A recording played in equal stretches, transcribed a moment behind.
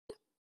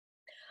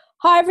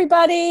Hi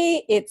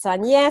everybody, it's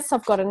Agnes.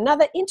 I've got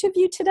another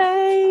interview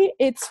today.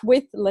 It's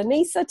with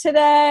Lynesa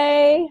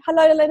today.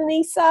 Hello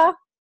Lynesa.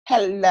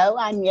 Hello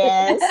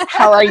Agnes.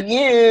 How are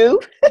you?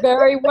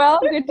 Very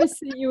well. Good to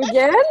see you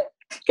again.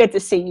 Good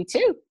to see you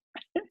too.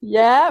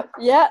 Yeah.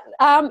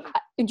 Do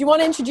you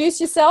want to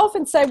introduce yourself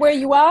and say where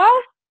you are?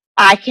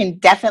 I can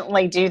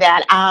definitely do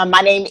that.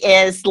 My name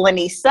is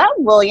Lynesa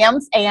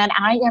Williams, and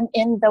I am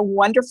in the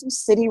wonderful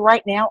city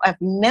right now of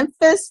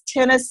Memphis,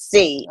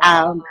 Tennessee.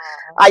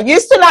 I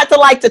used to not to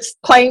like to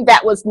claim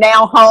that was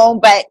now home,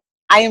 but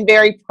I am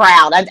very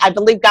proud. I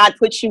believe God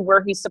puts you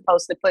where He's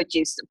supposed to put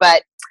you.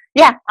 But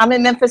yeah, I'm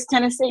in Memphis,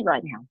 Tennessee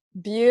right now.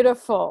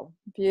 Beautiful,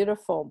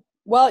 beautiful.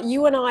 Well,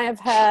 you and I have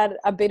had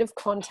a bit of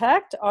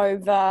contact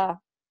over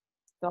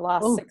the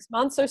last 6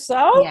 months or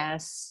so.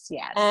 Yes.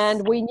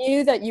 And we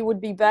knew that you would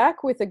be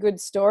back with a good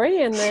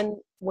story, and then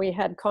we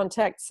had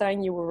contact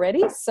saying you were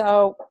ready.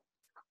 So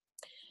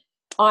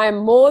I'm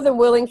more than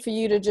willing for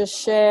you to just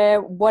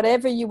share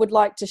whatever you would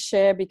like to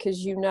share, because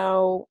you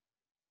know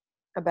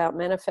about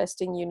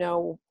manifesting, you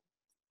know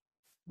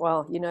the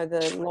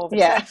law of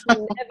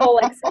attraction, Neville,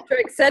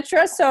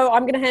 etc. So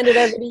I'm going to hand it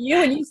over to you,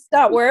 and you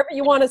start wherever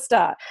you want to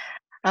start.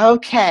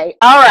 Okay.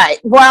 All right.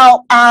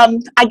 Well,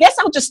 I guess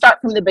I'll just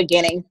start from the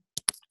beginning.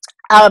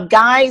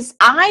 Guys,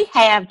 I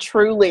have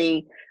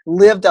truly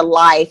lived a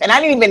life, and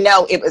I didn't even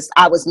know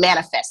I was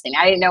manifesting.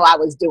 I didn't know I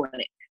was doing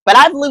it, but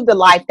I've lived a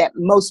life that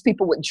most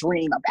people would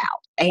dream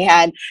about.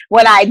 And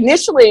when I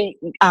initially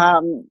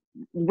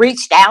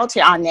reached out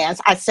to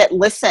Agnes, I said,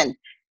 listen,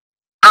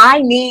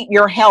 I need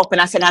your help. And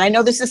I said, and I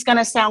know this is going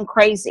to sound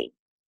crazy.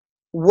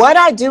 What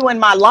I do in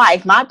my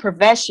life, my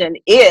profession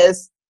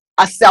is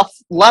a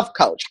self-love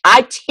coach.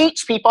 I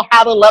teach people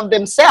how to love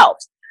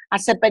themselves. I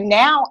said, but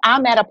now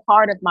I'm at a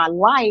part of my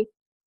life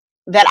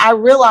that I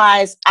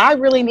realize I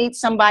really need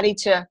somebody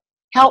to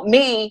help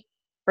me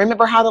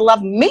remember how to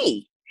love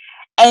me.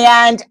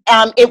 And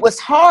it was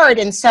hard.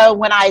 And so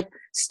when I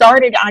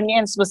started,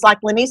 Agnes was like,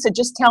 Lynesa,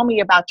 just tell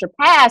me about your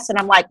past. And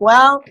I'm like,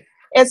 well,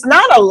 it's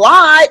not a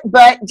lot,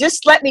 but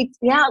just let me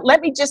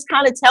just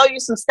kind of tell you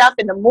some stuff.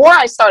 And the more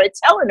I started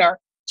telling her,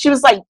 she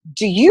was like,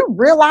 do you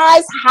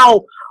realize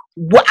how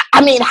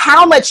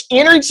much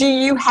energy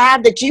you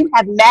have, that you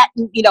have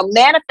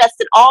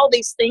manifested all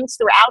these things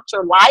throughout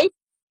your life?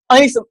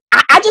 And he said,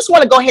 I just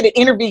want to go ahead and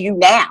interview you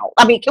now.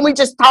 I mean, can we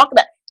just talk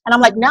about it? And I'm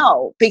like,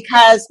 no,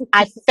 because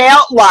I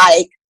felt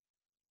like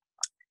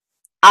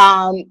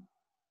I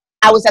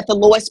was at the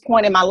lowest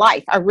point in my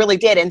life. I really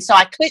did. And so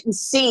I couldn't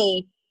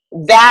see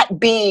that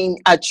being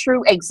a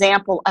true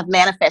example of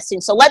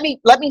manifesting. So let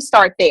me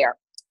start there.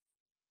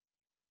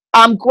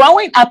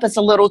 Growing up as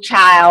a little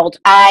child,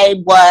 I've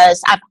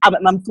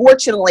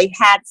unfortunately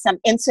had some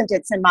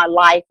incidents in my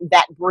life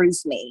that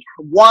bruised me.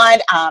 One,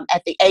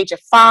 at the age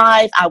of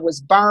 5, I was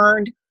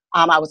burned.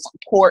 I was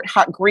poured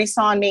hot grease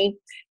on me.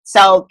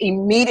 So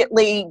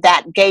immediately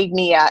that gave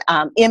me a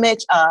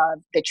image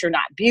of that you're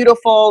not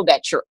beautiful,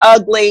 that you're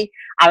ugly.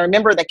 I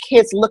remember the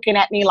kids looking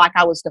at me like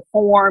I was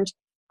deformed.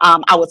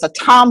 I was a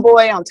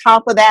tomboy on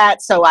top of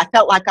that. So I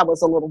felt like I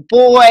was a little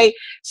boy.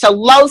 So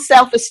low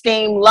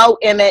self-esteem, low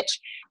image.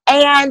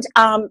 And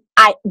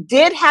I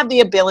did have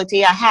the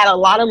ability. I had a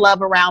lot of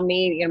love around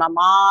me, my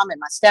mom and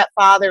my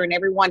stepfather and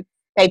everyone.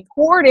 They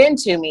poured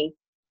into me.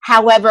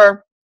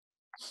 However,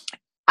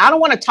 I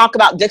don't want to talk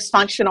about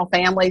dysfunctional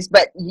families,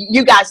 but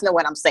you guys know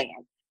what I'm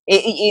saying.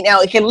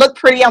 It can look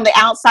pretty on the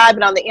outside,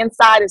 but on the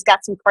inside, it's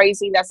got some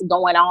craziness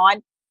going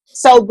on.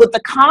 So with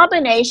the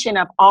combination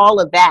of all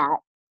of that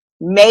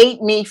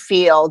made me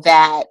feel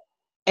that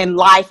in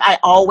life, I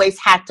always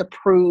had to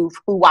prove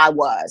who I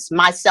was,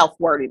 my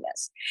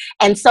self-worthiness.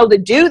 And so to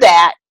do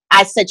that,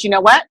 I said, you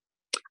know what?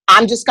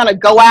 I'm just going to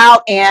go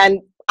out and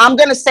I'm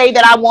going to say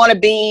that I want to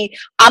be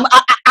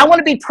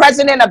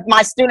president of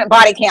my student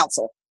body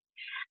council.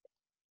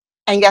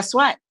 And guess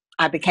what?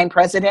 I became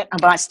president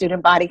of my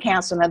student body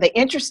council. Now, the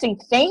interesting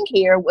thing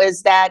here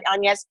was that,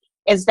 Agnes,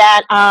 is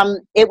that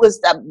it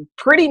was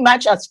pretty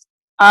much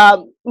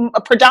a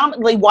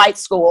predominantly white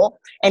school.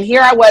 And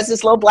here I was,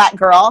 this little black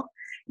girl,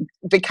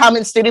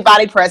 becoming student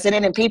body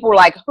president, and people were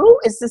like, who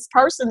is this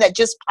person that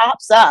just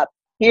pops up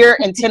here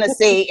in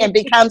Tennessee and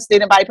becomes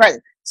student body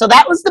president? So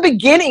that was the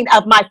beginning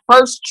of my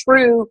first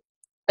true,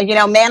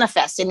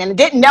 manifesting. And I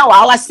didn't know.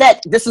 All I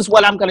said, this is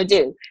what I'm going to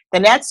do. The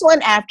next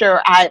one,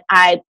 after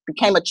I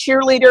became a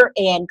cheerleader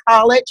in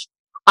college,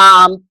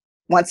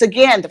 once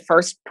again,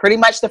 pretty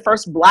much the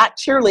first black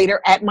cheerleader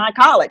at my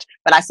college.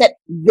 But I said,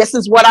 this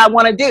is what I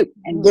want to do,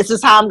 and this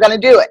is how I'm going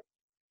to do it.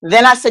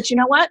 Then I said, you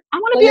know what? I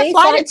want to be a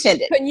flight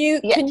attendant. Can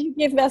you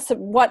give us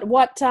what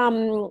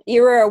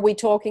era are we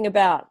talking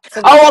about?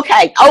 Oh,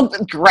 okay. Oh,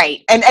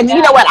 great. And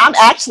you know what? I'm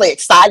actually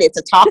excited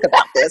to talk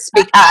about this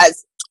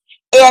because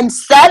in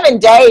 7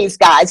 days,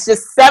 guys,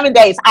 just 7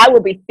 days, I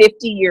will be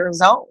 50 years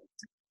old.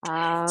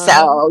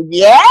 So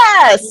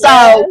yeah.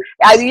 So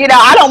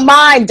I don't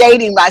mind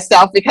dating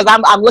myself because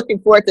I'm looking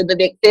forward to the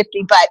big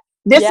 50. But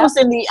this was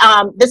in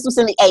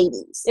the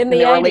 80s, in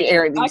the early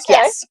 80s. Okay.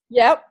 Yes.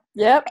 Yep.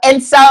 Yep.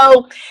 And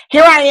so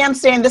here I am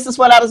saying this is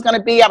what I was going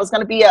to be. I was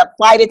going to be a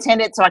flight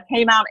attendant. So I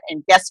came out,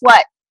 and guess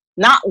what?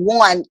 Not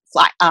one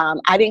flight.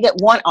 I didn't get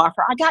one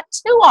offer. I got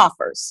 2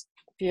 offers.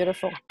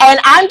 Beautiful. And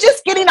I'm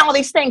just getting all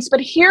these things.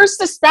 But here's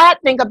the sad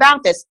thing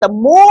about this. The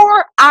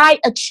more I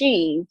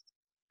achieved,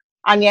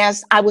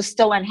 Agnes, I was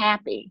still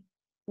unhappy.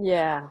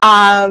 Yeah.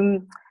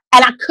 And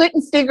I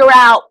couldn't figure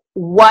out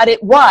what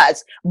it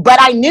was, but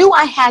I knew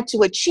I had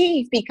to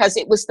achieve because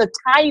it was the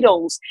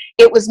titles.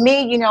 It was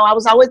me, I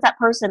was always that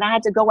person. I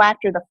had to go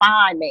after the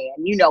fine man,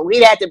 he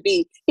had to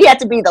be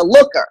the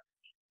looker,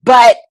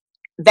 but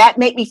that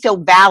made me feel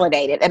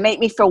validated. It made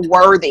me feel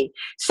worthy.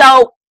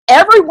 So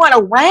everyone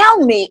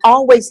around me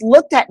always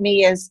looked at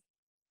me as,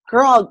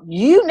 girl,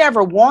 you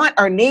never want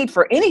or need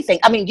for anything.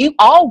 I mean, you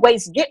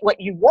always get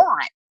what you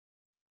want.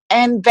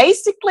 And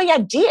basically I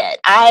did.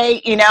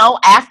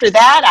 After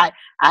that,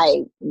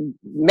 I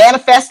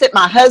manifested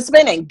my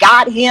husband and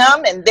got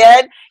him. And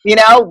then,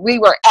 we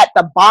were at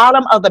the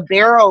bottom of the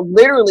barrel,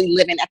 literally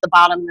living at the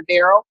bottom of the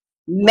barrel,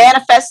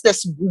 manifest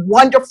this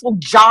wonderful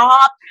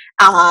job.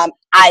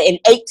 In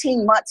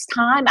 18 months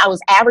time, I was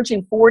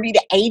averaging $40,000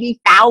 to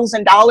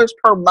 $80,000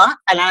 per month.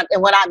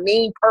 And what I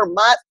mean per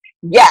month,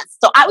 yes.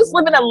 So I was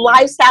living a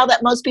lifestyle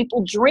that most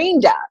people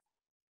dreamed of.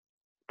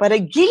 But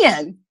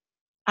again,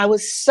 I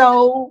was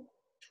so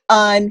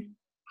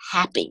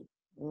unhappy.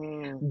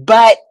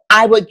 But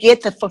I would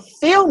get the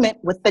fulfillment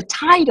with the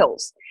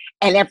titles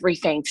and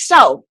everything.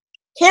 So,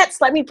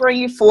 hence, let me bring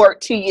you forward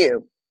to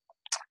you.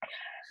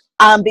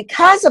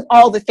 Because of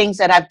all the things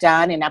that I've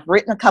done, and I've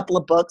written a couple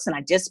of books, and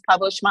I just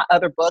published my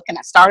other book, and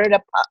I started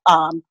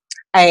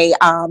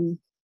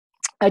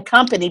a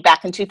company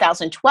back in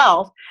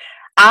 2012.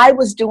 I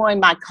was doing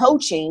my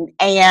coaching,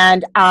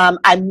 and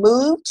I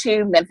moved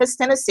to Memphis,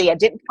 Tennessee. I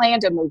didn't plan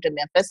to move to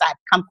Memphis. I've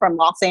come from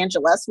Los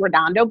Angeles,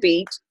 Redondo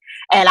Beach,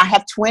 and I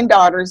have twin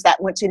daughters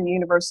that went to the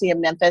University of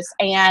Memphis,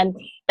 and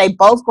they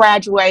both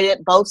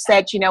graduated. Both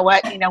said, you know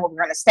what, we're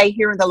going to stay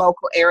here in the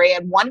local area.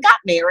 And one got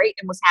married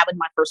and was having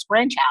my first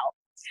grandchild.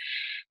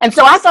 And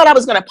so I thought I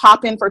was going to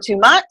pop in for 2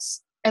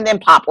 months and then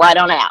pop right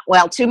on out.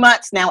 Well, 2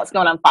 months, now it's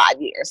going on 5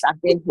 years.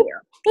 I've been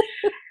here.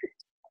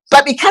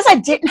 But because I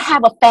didn't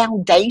have a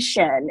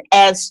foundation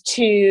as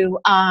to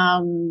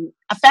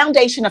a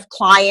foundation of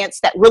clients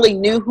that really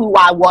knew who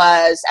I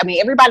was. I mean,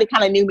 everybody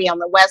kind of knew me on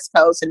the West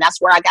Coast, and that's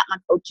where I got my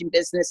coaching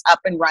business up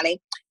and running.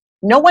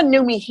 No one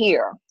knew me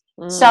here.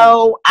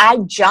 So I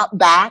jumped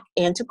back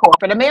into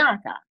corporate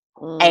America.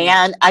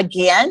 And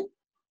again,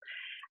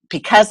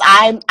 because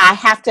I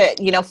have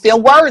to,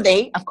 feel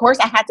worthy. Of course,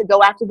 I had to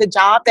go after the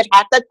job that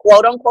had the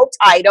quote unquote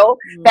title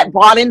that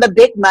brought in the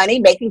big money,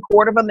 making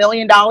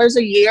 $250,000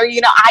 a year.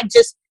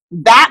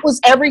 That was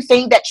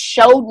everything that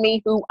showed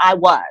me who I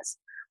was.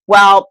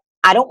 Well,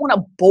 I don't want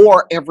to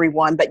bore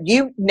everyone, but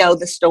you know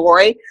the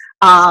story.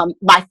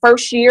 My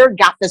first year,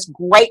 got this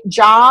great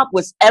job,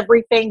 was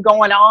everything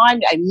going on.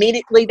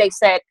 Immediately they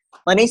said,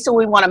 Lynesa,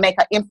 we want to make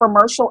an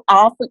infomercial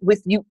off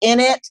with you in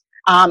it.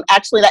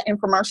 Actually, that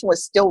infomercial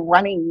is still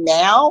running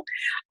now.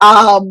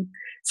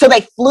 So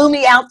they flew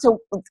me out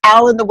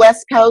in the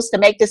West Coast to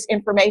make this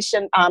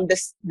information,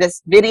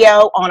 this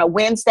video on a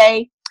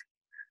Wednesday.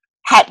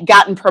 Had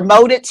gotten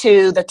promoted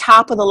to the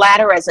top of the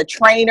ladder as a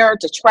trainer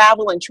to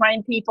travel and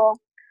train people.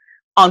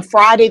 On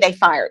Friday, they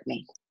fired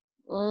me.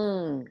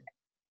 And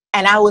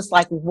I was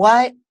like,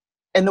 what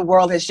in the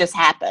world has just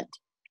happened?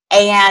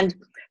 And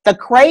the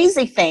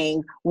crazy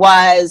thing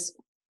was,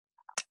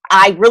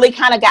 I really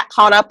kind of got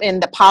caught up in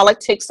the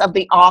politics of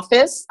the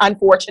office,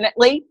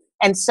 unfortunately.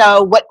 And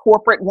so what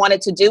corporate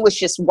wanted to do was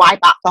just wipe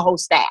out the whole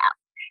staff.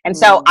 And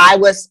so I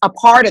was a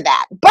part of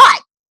that.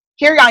 But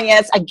here I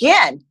am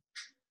again,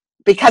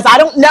 because I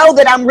don't know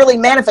that I'm really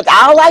manifesting.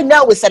 All I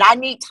know is that I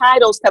need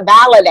titles to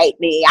validate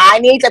me. I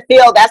need to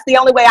feel, that's the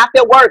only way I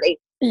feel worthy.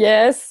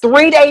 Yes.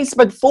 3 days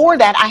before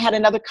that, I had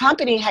another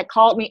company had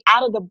called me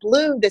out of the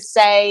blue to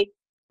say,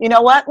 you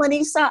know what,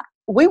 Lynesa,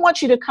 we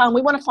want you to come.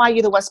 We want to fly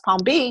you to West Palm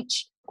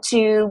Beach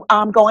to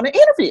go on an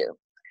interview.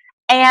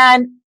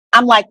 And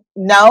I'm like,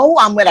 no,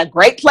 I'm in a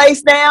great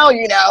place now.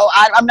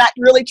 I'm not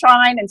really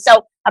trying. And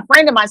so a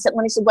friend of mine said,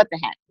 Lynesa, what the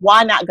heck?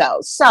 Why not go?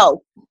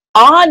 So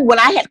when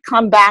I had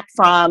come back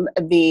from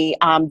the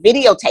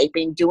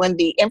videotaping, doing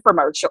the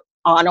infomercial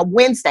on a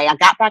Wednesday, I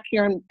got back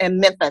here in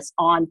Memphis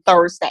on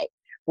Thursday.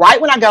 Right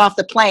when I got off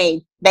the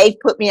plane, they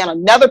put me on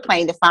another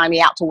plane to fly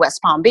me out to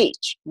West Palm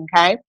Beach.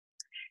 Okay.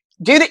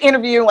 Do the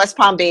interview in West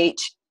Palm Beach.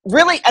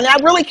 Really, and I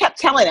really kept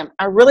telling them,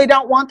 I really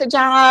don't want the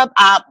job.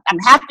 I'm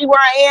happy where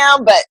I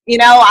am, but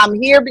I'm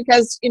here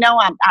because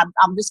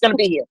I'm just going to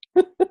be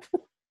here.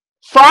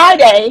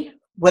 Friday,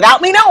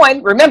 without me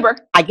knowing, remember,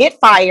 I get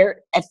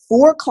fired at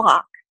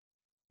 4:00.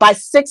 By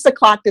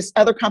 6:00, this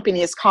other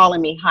company is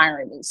calling me,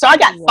 hiring me. So I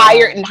got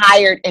fired and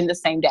hired in the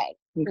same day.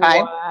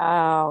 Okay.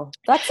 Wow,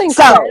 that's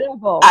incredible.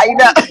 So, I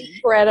know. That's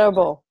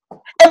incredible.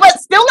 But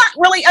still not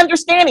really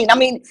understanding. I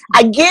mean,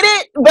 I get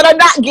it, but I'm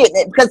not getting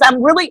it because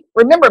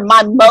remember,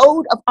 my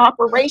mode of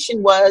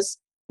operation was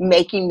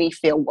making me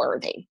feel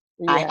worthy.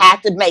 Yeah. I had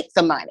to make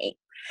the money.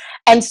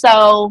 And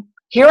so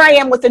here I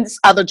am within this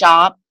other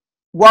job.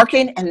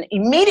 working, and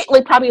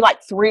immediately, probably like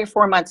 3 or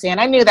 4 months in,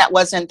 I knew that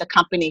wasn't the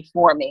company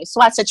for me.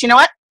 So I said, you know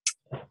what?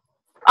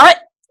 All right,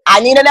 I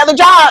need another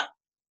job.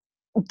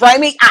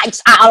 Bring me, I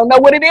don't know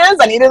what it is.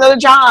 I need another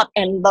job.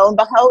 And lo and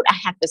behold, I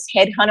had this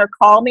headhunter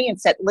call me and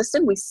said,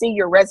 listen, we see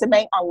your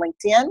resume on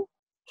LinkedIn.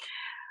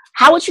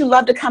 How would you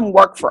love to come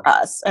work for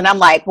us? And I'm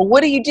like, well,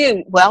 what do you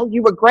do? Well,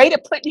 you were great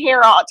at putting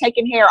hair on,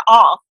 taking hair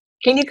off.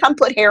 Can you come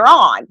put hair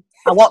on?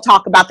 I won't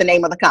talk about the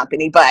name of the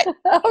company, but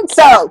Okay.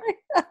 so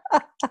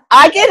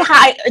I get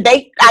hired.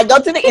 I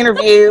go through the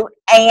interview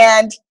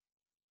and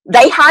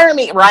they hire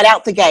me right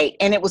out the gate.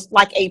 And it was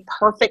like a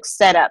perfect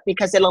setup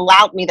because it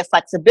allowed me the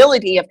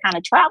flexibility of kind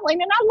of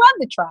traveling. And I love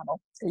to travel.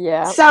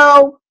 Yeah.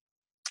 So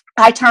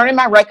I turned in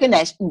my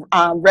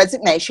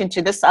resignation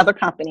to this other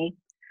company.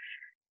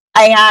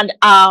 And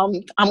I'm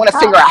going to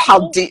figure out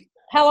how deep.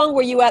 How long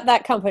were you at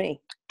that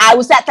company? I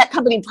was at that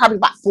company probably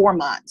about 4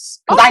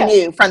 months because Okay. I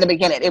knew from the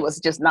beginning it was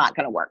just not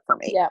going to work for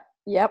me. Yep.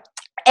 Yep.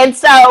 And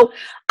so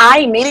I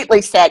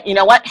immediately said, you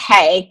know what?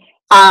 Hey,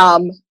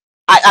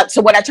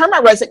 so when I turned my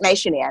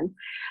resignation in,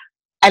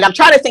 and I'm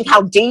trying to think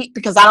how deep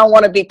because I don't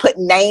want to be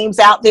putting names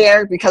out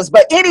there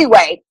but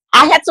anyway,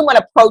 I had someone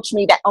approach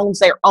me that owns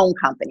their own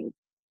company,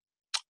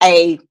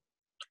 a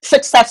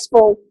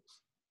successful,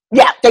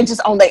 they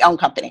just own their own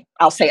company.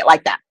 I'll say it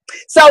like that.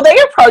 So they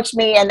approached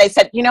me and they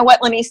said, you know what,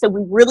 Lynesa,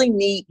 we really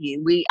need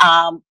you.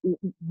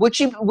 Would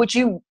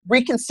you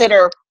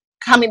reconsider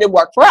coming to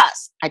work for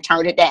us? I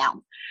turned it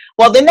down.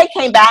 Well, then they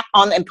came back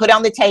on and put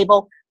on the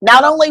table,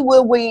 not only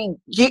will we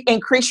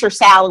increase your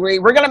salary,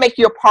 we're going to make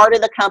you a part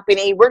of the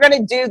company. We're going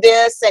to do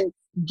this and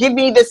give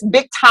me this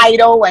big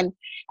title. And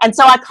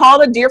so I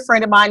called a dear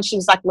friend of mine. She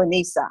was like,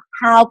 Lynesa,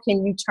 how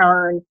can you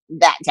turn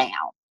that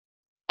down?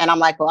 And I'm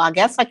like, well, I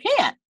guess I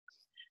can't.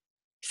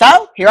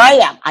 So here I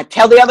am. I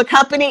tell the other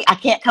company I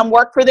can't come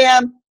work for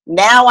them.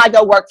 Now I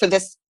go work for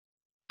this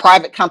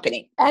private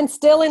company. And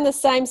still in the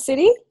same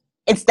city?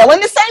 It's still in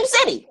the same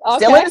city. Okay.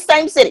 Still in the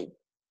same city.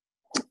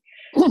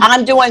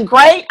 I'm doing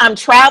great. I'm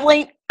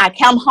traveling. I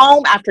come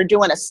home after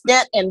doing a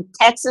stint in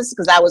Texas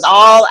because I was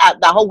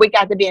the whole week I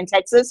had to be in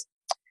Texas.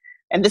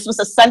 And this was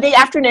a Sunday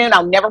afternoon.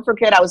 I'll never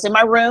forget. I was in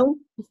my room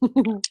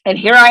and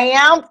here I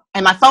am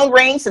and my phone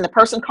rings and the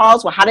person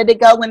calls. Well, how did it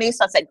go,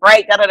 Lynesa? I said,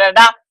 great. Da, da, da,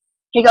 da.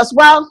 He goes,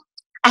 well,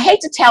 I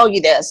hate to tell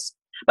you this,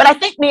 but I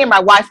think me and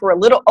my wife were a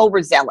little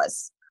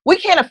overzealous. We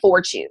can't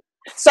afford you.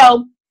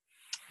 So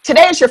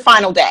today is your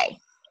final day.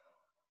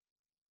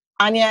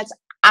 Agnes,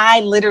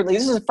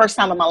 this is the first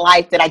time in my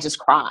life that I just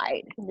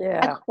cried. Yeah.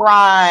 I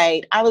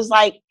cried. I was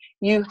like,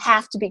 you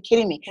have to be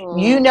kidding me.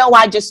 You know,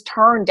 I just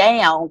turned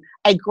down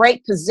a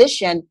great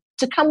position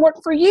to come work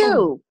for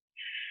you.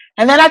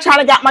 And then I tried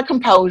to get my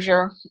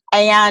composure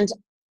and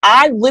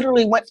I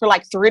literally went for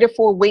like 3 to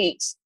 4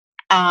 weeks.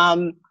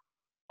 And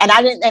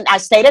I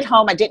stayed at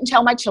home. I didn't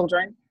tell my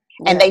children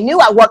and they knew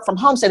I worked from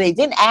home. So they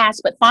didn't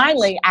ask, but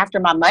finally after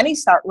my money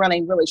started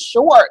running really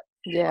short,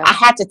 I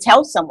had to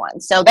tell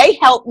someone. So they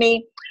helped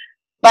me.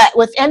 But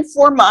within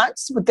 4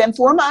 months,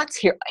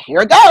 here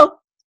I go.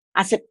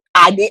 I said,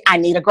 I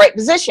need a great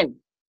position.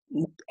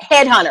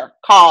 Headhunter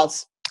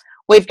calls.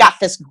 We've got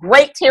this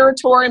great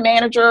territory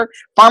manager,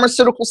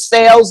 pharmaceutical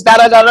sales, da,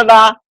 da, da, da,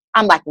 da.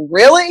 I'm like,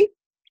 really?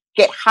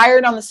 Get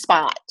hired on the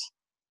spot.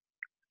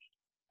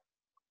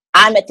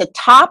 I'm at the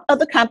top of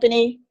the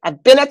company.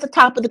 I've been at the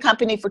top of the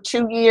company for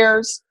 2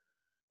 years.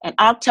 In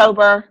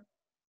October,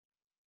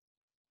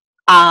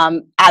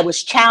 I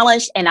was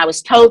challenged and I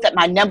was told that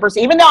my numbers,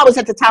 even though I was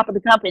at the top of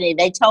the company,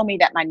 they told me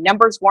that my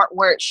numbers weren't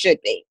where it should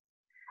be.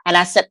 And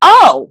I said,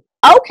 oh,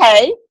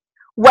 okay.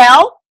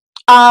 Well,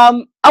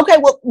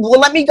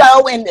 let me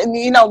go and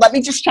let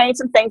me just change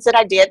some things that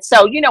I did.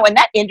 So, in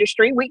that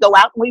industry, we go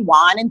out and we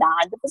wine and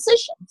dine the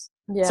positions.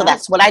 Yeah. So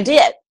that's what I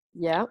did.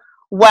 Yeah.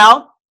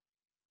 Well,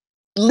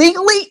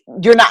 legally,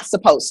 you're not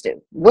supposed to.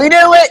 We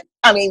do it.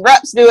 I mean,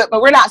 reps do it,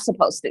 but we're not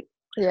supposed to.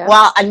 Yeah.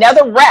 Well,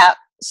 another rep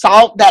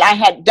saw that I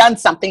had done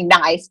something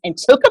nice and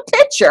took a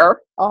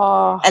picture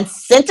and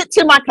sent it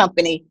to my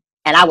company,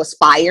 and I was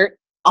fired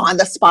on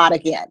the spot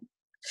again.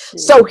 Jeez.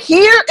 So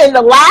here in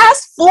the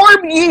last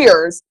 4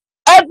 years,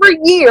 every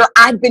year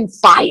I've been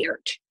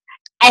fired.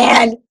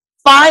 And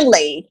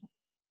finally,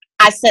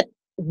 I said,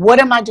 what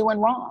am I doing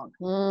wrong?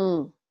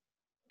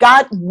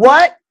 God,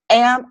 what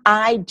am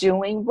I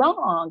doing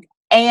wrong?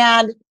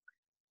 And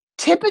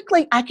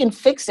typically I can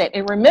fix it.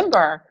 And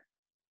remember,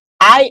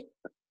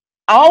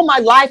 all my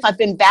life I've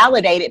been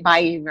validated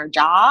by either a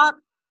job,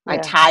 my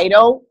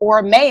title, or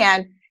a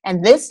man.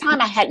 And this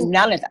time I had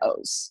none of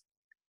those.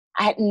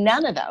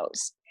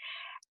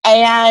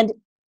 And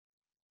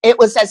it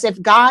was as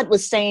if God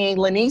was saying,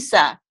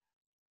 Lynesa,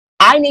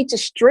 I need to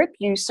strip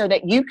you so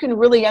that you can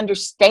really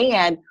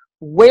understand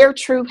where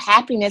true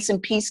happiness and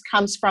peace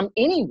comes from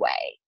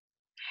anyway.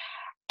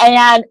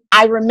 And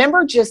I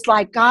remember just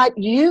like, God,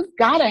 you've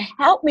got to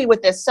help me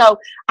with this. So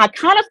I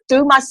kind of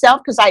threw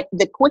myself because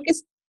the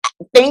quickest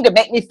thing to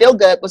make me feel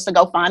good was to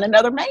go find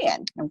another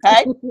man.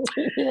 Okay.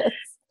 Yes.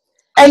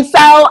 And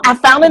so I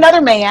found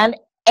another man,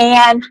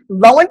 and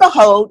lo and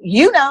behold,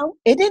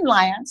 it didn't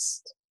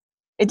last.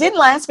 It didn't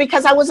last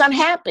because I was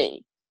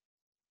unhappy.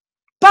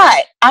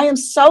 But I am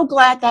so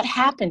glad that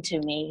happened to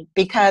me,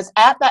 because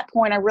at that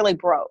point I really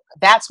broke.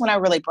 That's when I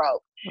really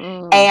broke.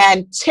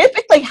 And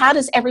typically, how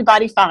does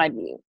everybody find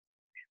you?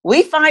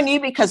 We find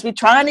you because we're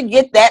trying to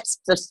get that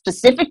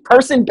specific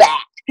person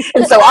back.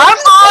 And so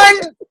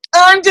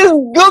I'm just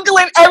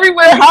Googling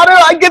everywhere. How do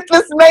I get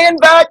this man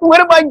back? What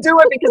am I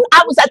doing? Because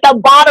I was at the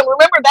bottom.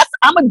 Remember,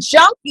 I'm a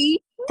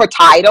junkie for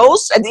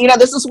titles. And,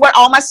 this is where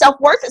all my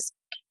self-worth is.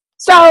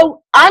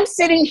 So I'm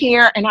sitting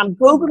here and I'm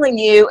Googling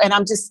you, and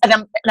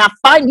I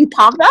find you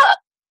popped up,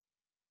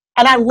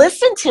 and I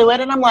listen to it,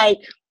 and I'm like,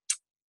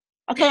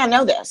 okay, I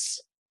know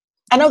this.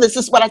 This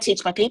is what I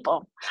teach my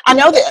people. I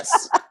know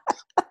this.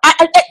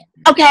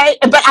 Okay,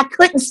 but I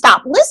couldn't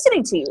stop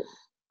listening to you.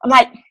 I'm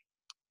like,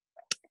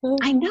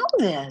 I know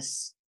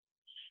this.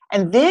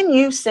 And then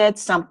you said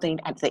something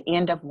at the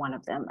end of one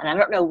of them. And I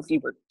don't know if you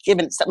were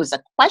given, it was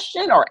a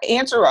question or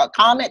answer or a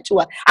comment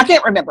I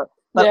can't remember.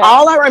 But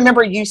all I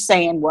remember you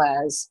saying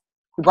was,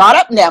 you brought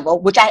up Neville,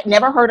 which I had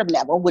never heard of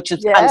Neville, which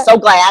is, I'm so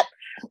glad.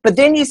 But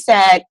then you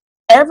said,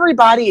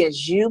 everybody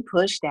is you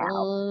pushed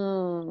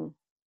out.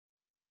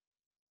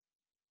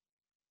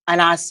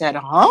 And I said,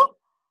 huh?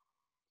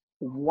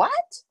 What?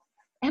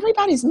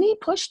 Everybody's me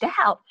pushed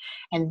out.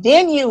 And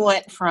then you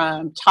went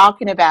from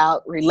talking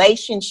about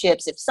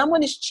relationships. If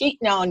someone is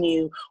cheating on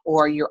you,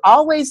 or you're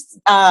always,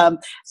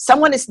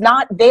 someone is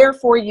not there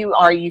for you,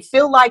 or you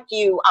feel like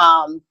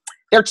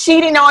they're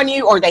cheating on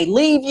you, or they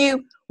leave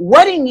you,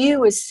 what in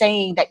you is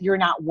saying that you're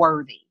not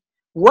worthy?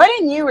 What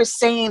in you is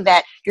saying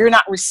that you're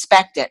not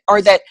respected,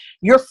 or that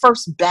you're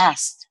first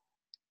best?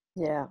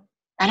 Yeah.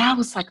 And I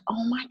was like,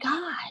 oh my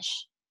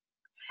gosh.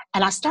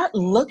 And I start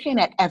looking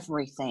at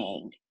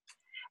everything.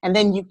 And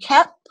then you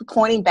kept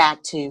pointing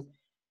back to,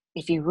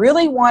 if you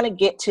really want to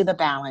get to the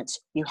balance,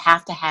 you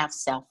have to have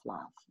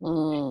self-love.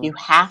 You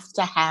have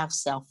to have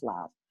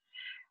self-love.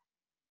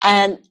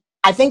 And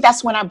I think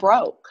that's when I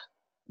broke,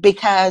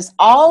 because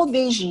all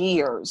these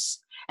years,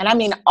 and I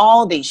mean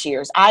all these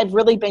years, I've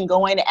really been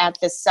going at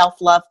this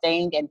self-love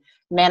thing and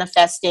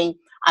manifesting,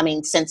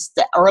 since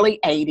the early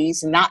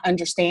 80s, and not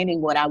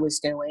understanding what I was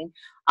doing.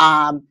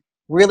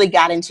 Really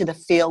got into the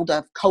field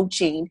of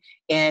coaching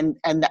in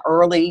the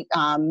early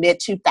mid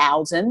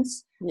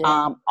 2000s,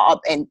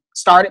 and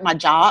started my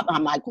job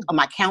on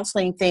my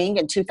counseling thing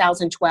in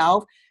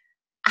 2012.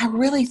 I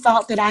really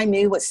thought that I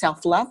knew what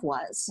self-love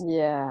was.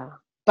 Yeah.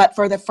 But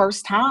for the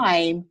first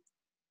time,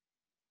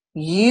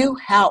 you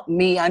helped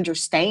me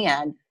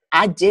understand.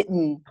 I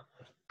didn't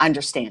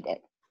understand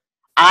it.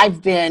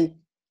 I've been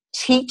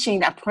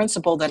teaching a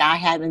principle that I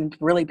haven't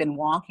really been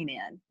walking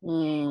in.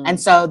 And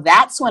so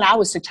that's when I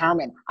was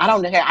determined. I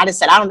don't know. I just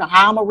said, I don't know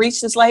how I'm going to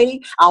reach this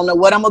lady. I don't know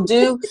what I'm going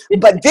to do,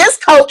 but this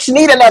coach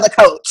need another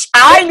coach.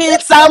 I need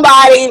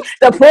somebody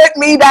to put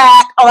me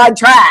back on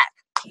track.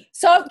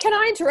 So can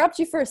I interrupt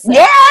you for a second?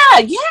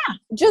 Yeah.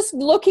 Just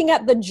looking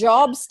at the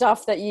job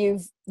stuff that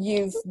you've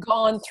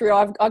gone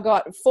through. I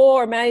got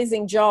 4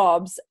 amazing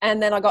jobs,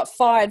 and then I got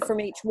fired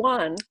from each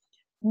one.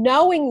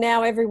 Knowing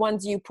now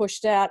everyone's you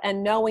pushed out,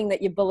 and knowing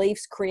that your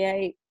beliefs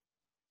create,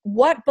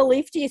 what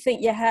belief do you think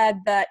you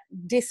had that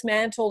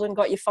dismantled and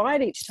got you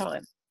fired each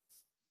time?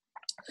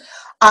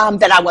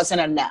 That I wasn't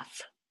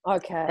enough.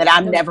 Okay. That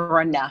I'm never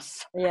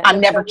enough. Yeah.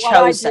 I'm never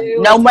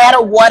chosen. No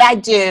matter what I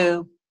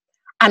do,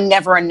 I'm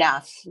never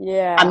enough.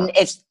 Yeah.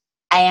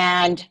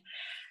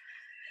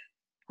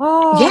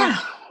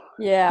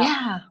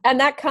 Yeah. And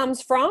that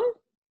comes from?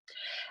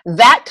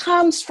 That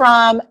comes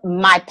from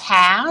my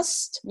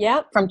past,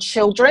 from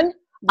children,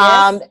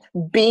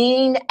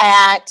 being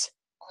at,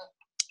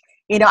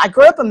 I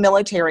grew up a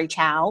military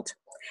child,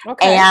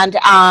 and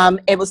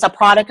it was a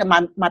product of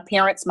my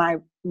parents, my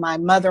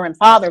mother and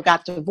father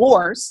got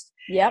divorced.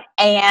 Yep.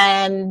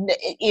 And,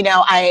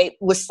 I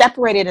was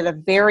separated at a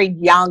very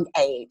young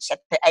age,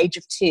 at the age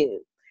of 2.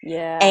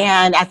 Yeah.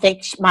 And I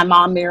think my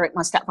mom married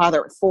my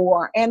stepfather at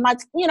 4. And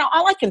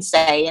all I can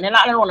say, and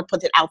I don't want to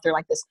put it out there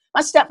like this,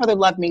 my stepfather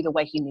loved me the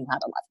way he knew how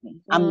to love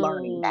me. I'm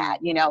learning that,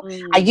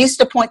 I used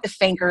to point the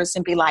fingers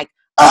and be like,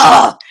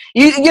 oh,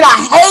 I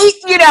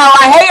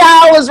hate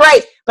how I was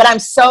raised, but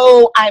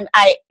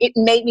it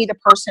made me the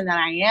person that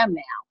I am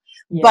now.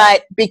 Yeah.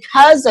 But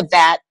because of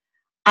that,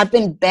 I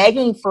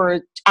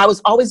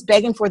was always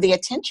begging for the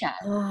attention.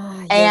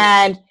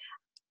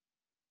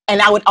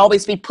 And I would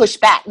always be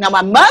pushed back. Now,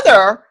 my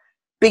mother,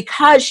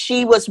 because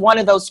she was one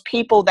of those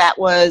people that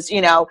was,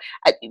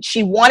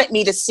 she wanted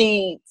me to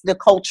see the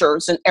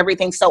cultures and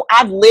everything. So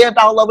I've lived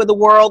all over the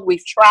world.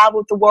 We've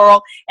traveled the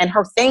world. And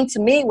her thing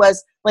to me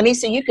was,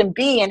 Lynesa, you can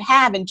be and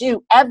have and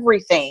do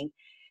everything.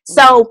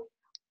 So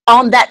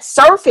on that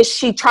surface,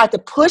 she tried to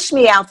push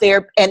me out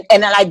there. And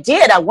I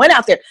did. I went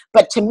out there.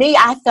 But to me,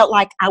 I felt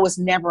like I was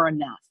never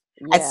enough.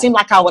 Yeah. It seemed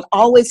like I would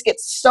always get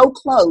so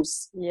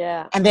close,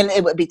 and then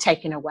it would be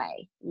taken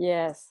away.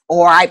 Yes.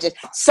 Or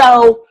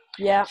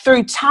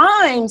through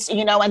times,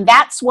 and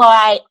that's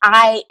why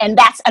and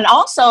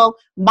also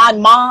my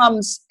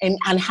mom's and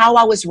how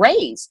I was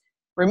raised.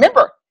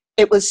 Remember,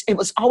 it was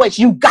always,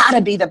 you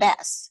gotta be the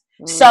best.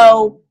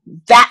 So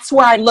that's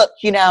where I look,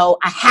 you know,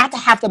 I had to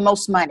have the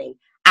most money.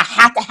 I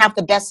had to have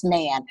the best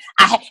man.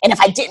 And if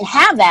I didn't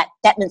have that,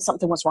 that meant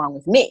something was wrong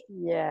with me.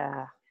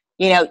 Yeah.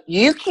 You know,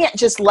 you can't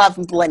just love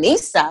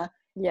Lynesa.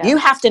 Yeah. You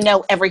have to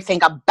know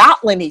everything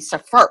about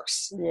Lynesa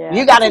first. Yeah.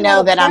 You got to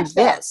know that I'm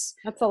this.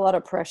 That's a lot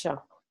of pressure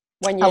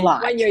when A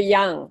lot. when you're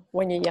young.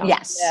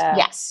 Yes. Yeah.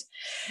 Yes.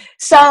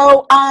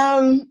 So,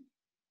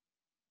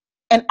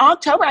 in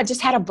October, I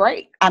just had a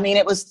break. I mean,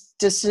 it was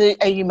just an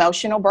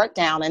emotional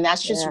breakdown, and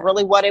that's just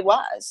really what it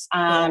was.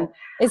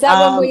 Is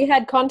that when we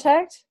had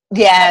contact?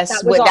 Yes,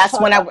 that's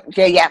when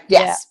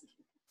yes.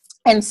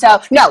 And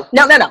so, no.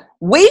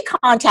 We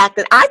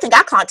contacted, I think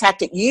I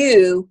contacted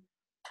you.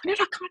 When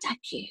did I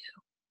contact you?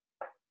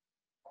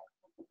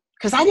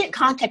 Because I didn't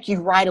contact you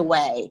right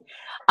away.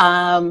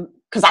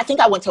 Because I think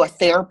I went to a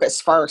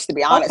therapist first, to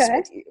be honest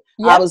with you.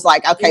 Yep. I was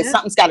like, okay,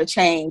 something's got to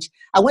change.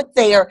 I went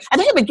there. I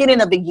think at the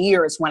beginning of the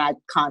year is when I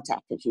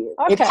contacted you.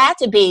 Okay. It had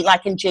to be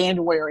like in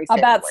January,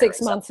 February. About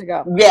 6 months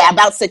ago. Yeah,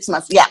 about 6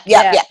 months. Yeah.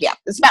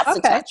 It's about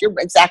 6 months. You're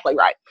exactly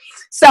right.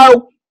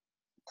 So,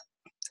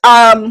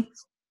 I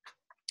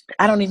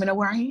don't even know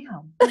where I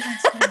am.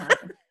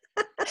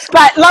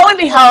 But lo and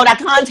behold, I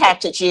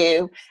contacted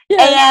you.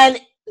 And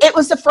it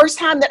was the first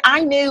time that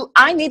I knew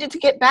I needed to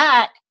get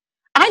back.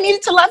 I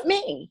needed to love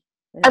me.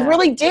 I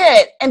really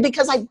did. And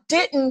because I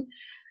didn't,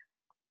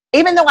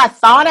 even though I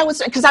thought I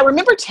was, because I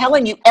remember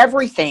telling you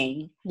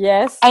everything.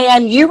 Yes.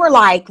 And you were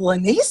like,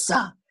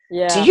 Lynesa,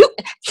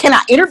 can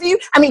I interview?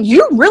 I mean,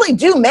 you really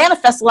do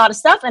manifest a lot of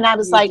stuff. And I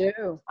was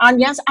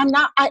yes, I'm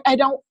not, I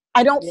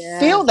don't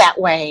feel that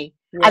way.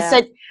 Yeah. I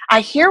said,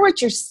 I hear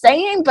what you're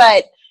saying,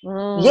 but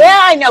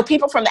I know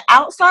people from the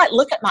outside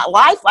look at my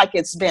life like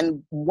it's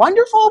been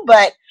wonderful,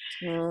 but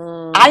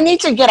I need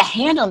to get a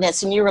hand on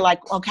this. And you were like,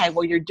 okay,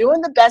 well, you're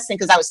doing the best thing.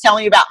 Because I was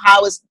telling you about how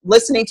I was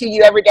listening to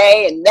you every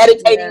day and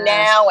meditating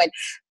now and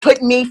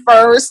putting me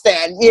first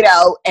and, you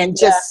know, and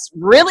just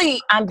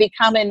really I'm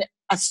becoming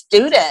a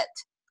student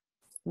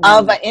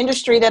of an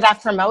industry that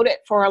I've promoted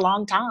for a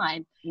long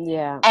time.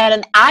 Yeah.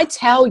 And I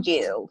tell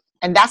you,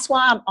 and that's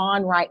why I'm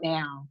on right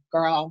now,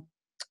 girl,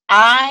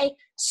 I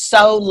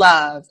so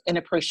love and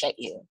appreciate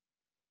you.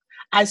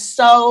 I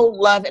so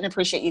love and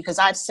appreciate you because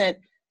I've sent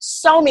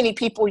so many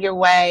people your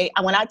way.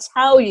 And when I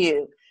tell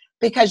you,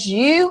 because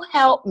you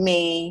help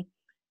me,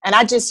 and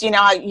I just, you know,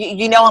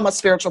 I'm a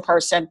spiritual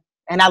person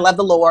and I love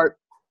the Lord.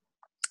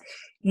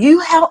 You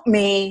help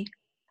me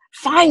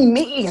find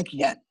me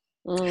again.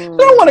 I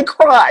don't want to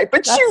cry,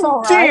 but that's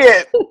you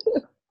did.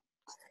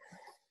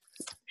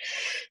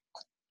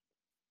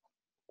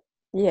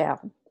 Yeah.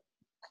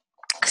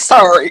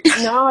 Sorry.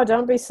 No,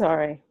 don't be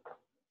sorry.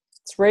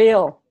 It's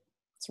real.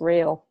 It's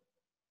real.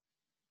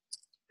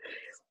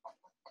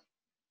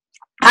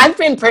 I've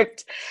been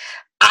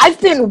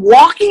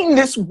walking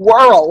this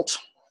world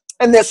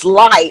and this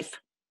life.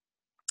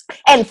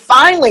 And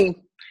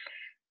finally,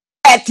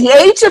 at the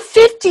age of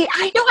 50,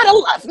 I know how to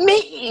love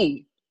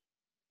me.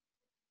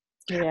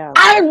 Yeah.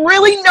 I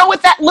really know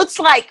what that looks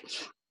like.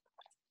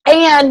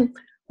 And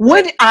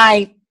when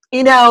I,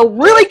 you know,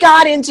 really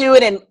got into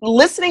it and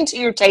listening to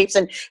your tapes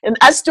and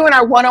us doing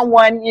our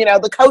one-on-one, you know,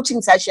 the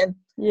coaching session.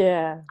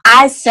 Yeah.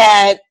 I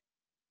said,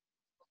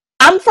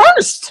 I'm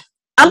first.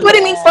 I'm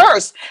putting me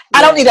first.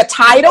 I don't need a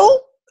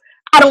title.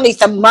 I don't need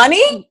the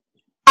money.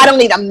 I don't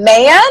need a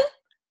man.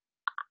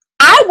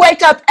 I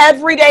wake up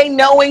every day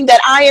knowing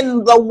that I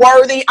am the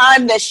worthy,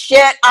 I'm the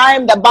shit,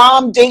 I'm the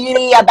bomb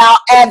diggity about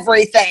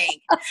everything.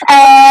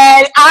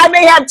 And I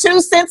may have 2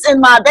 cents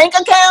in my bank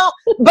account,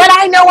 but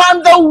I know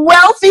I'm the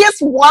wealthiest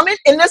woman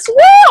in this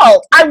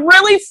world. I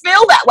really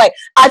feel that way.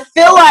 I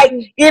feel like,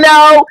 you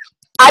know,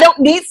 I don't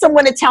need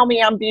someone to tell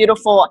me I'm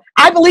beautiful.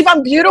 I believe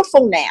I'm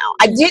beautiful now.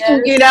 I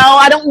didn't, you know,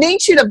 I don't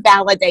need you to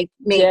validate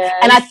me. Yes.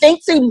 And I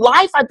think through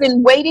life, I've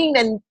been waiting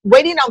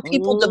on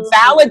people to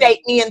validate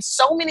me in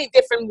so many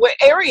different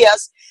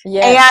areas.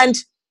 Yes. And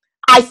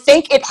I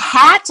think it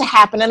had to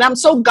happen. And I'm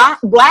so glad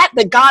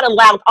that God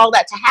allowed all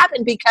that to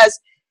happen, because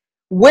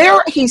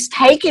where he's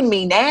taken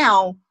me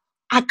now,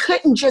 I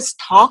couldn't just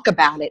talk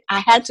about it.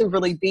 I had to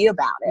really be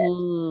about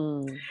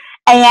it.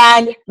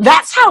 And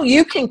that's how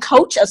you can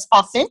coach us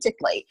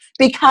authentically,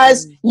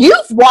 because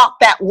you've walked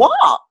that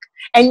walk.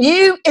 And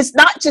it's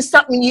not just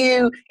something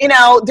you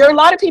know, there are a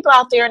lot of people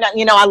out there, and,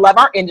 you know, I love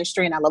our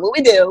industry and I love what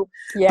we do,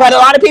 but a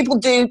lot of people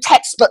do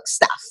textbook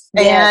stuff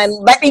and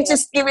let me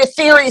just give you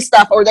theory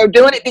stuff, or they're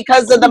doing it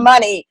because of the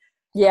money.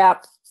 Yeah.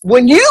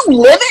 When you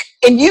live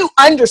it and you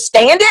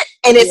understand it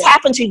and it's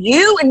happened to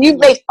you and you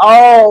make,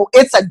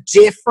 it's a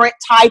different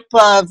type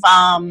of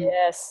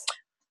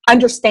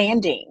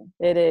understanding.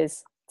 It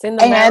is. It's in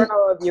the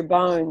marrow of your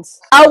bones.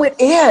 Oh, it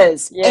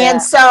is. Yeah.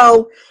 And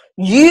so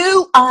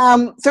you,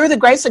 through the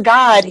grace of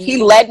God,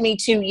 he led me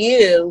to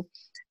you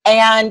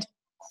and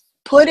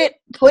put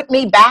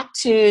me back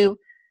to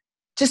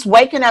just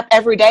waking up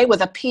every day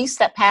with a peace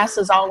that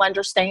passes all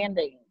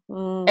understanding.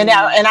 And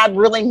I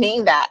really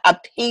mean that, a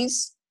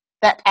peace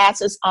that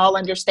passes all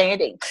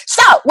understanding.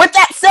 So with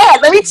that said,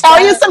 let me tell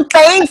you some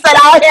things that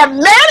I have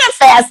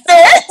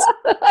manifested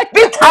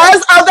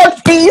because of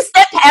the peace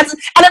that passes.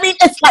 And I mean,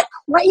 it's like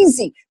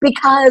crazy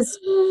because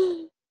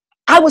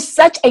I was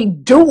such a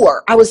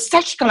doer. I was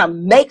such gonna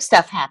make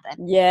stuff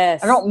happen.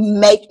 Yes. I don't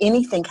make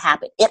anything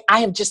happen. I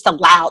am just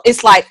allowed.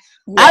 It's like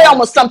I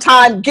almost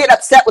sometimes get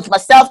upset with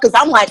myself because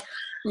I'm like,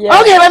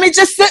 okay, let me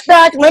just sit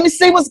back. Let me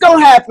see what's going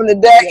to happen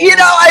today. You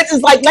know, I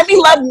just like, let me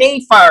love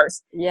me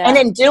first. And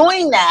in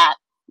doing that,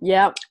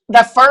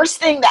 the first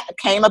thing that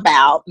came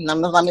about, and I'm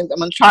going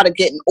to try to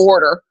get in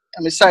order.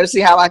 I'm going to try to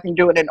see how I can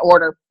do it in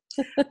order.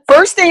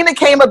 First thing that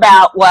came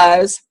about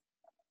was,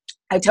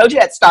 I told you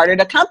I started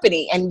a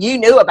company, and you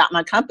knew about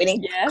my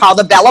company called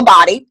the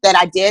BellaBody that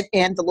I did,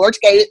 and the Lord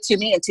gave it to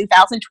me in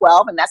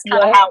 2012, and that's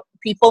kind of how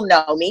people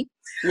know me.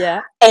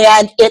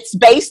 And it's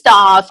based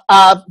off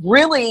of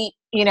really,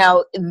 you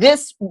know,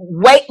 this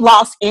weight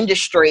loss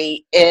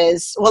industry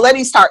is, well, let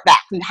me start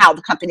back and how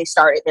the company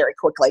started very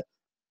quickly.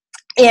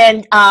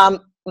 And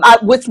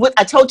with what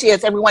I told you,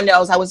 as everyone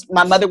knows,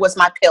 my mother was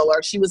my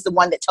pillar. She was the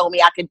one that told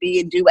me I could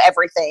be and do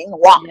everything.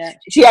 Walk.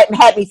 She had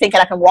me thinking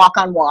I can walk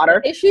on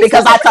water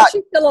because I thought, is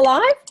she still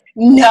alive?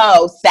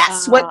 No,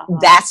 that's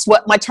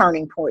what my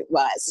turning point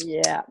was.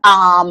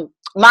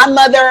 My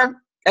mother,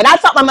 and I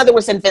thought my mother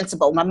was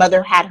invincible. My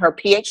mother had her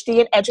PhD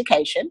in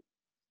education.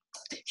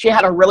 She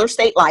had a real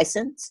estate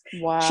license.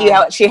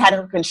 She had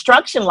her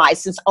construction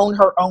license, owned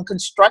her own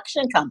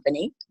construction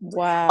company,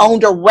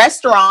 owned a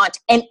restaurant,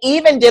 and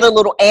even did a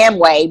little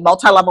Amway,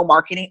 multi-level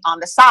marketing on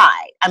the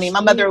side. I mean,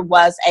 my mother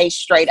was a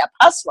straight up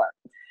hustler.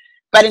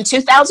 But in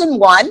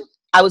 2001,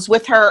 I was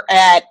with her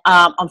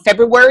on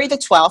February the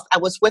 12th, I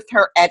was with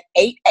her at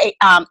 8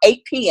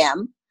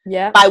 p.m.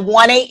 By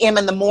 1 a.m.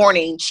 in the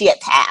morning, she had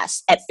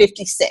passed at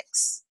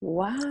 56.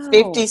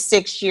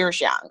 56 years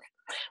young.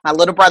 My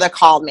little brother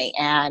called me,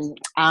 and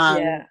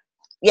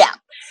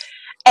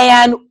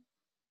and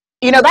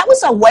you know, that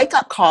was a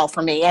wake-up call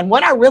for me. And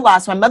what I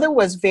realized, my mother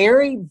was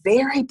very,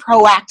 very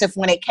proactive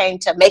when it came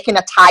to making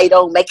a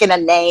title, making a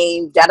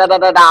name,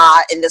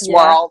 in this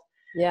world,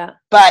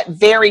 but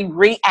very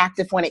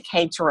reactive when it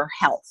came to her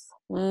health.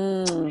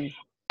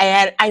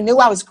 And I knew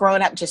I was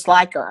growing up just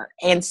like her.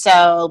 And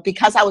so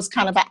because I was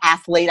kind of an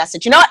athlete, I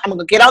said, you know what, I'm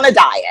gonna get on a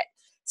diet.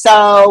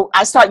 So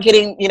I started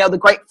getting, you know, the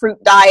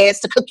grapefruit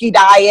diets, the cookie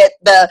diet,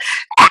 the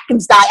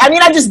Atkins diet. I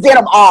mean, I just did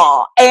them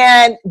all.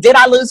 And did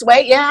I lose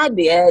weight? Yeah, I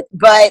did.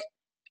 But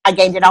I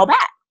gained it all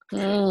back.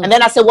 And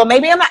then I said, well,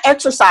 maybe I'm not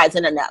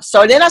exercising enough.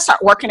 So then I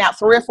started working out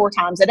 3 or 4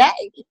 times a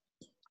day.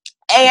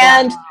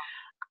 And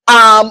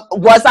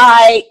was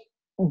I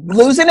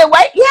losing the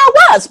weight? Yeah, I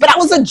was. But I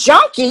was a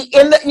junkie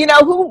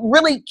who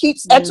really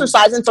keeps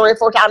exercising 3 or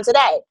 4 times a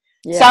day.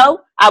 So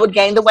I would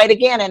gain the weight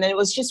again. And it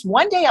was just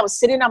one day I was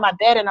sitting on my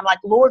bed and I'm like,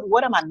 Lord,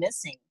 what am I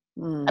missing?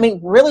 I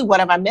mean, really, what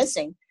am I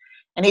missing?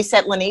 And he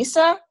said,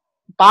 Lynesa,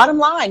 bottom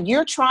line,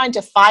 you're trying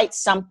to fight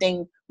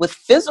something with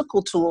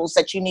physical tools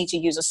that you need to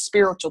use a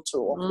spiritual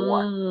tool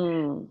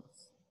for.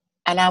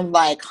 And I'm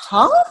like,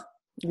 huh?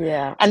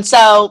 And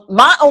so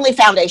my only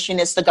foundation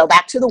is to go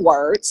back to the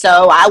word.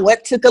 So I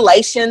went to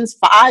Galatians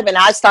 5 and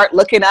I start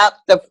looking up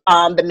the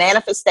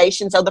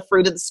manifestations of the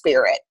fruit of the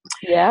spirit.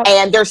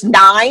 And there's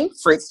 9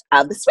 fruits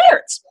of the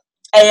spirits.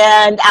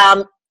 And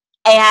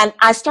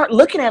I start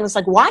looking at it, it's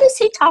like, why does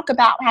he talk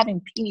about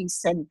having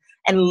peace and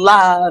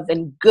love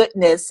and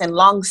goodness and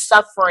long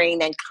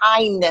suffering and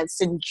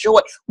kindness and joy?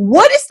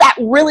 What does that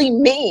really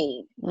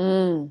mean?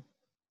 And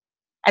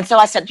so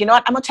I said, you know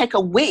what, I'm gonna take a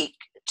week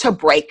to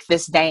break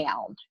this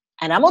down.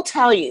 And I'm going to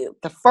tell you,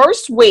 the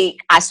first week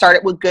I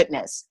started with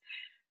goodness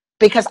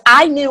because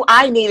I knew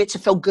I needed to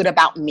feel good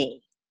about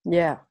me.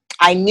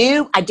 I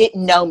knew I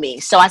didn't know me.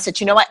 So I said,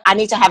 you know what? I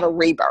need to have a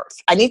rebirth.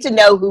 I need to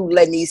know who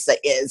Lynesa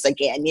is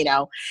again, you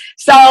know?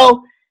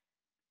 So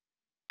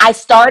I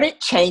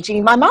started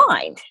changing my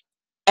mind.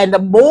 And the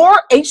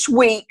more each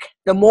week,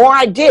 the more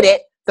I did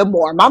it, the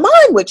more my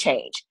mind would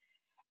change.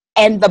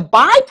 And the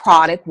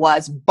byproduct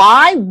was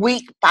about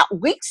week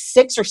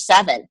 6 or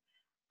 7,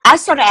 I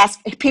started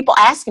people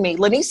asking me,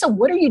 Lynesa,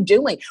 what are you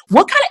doing?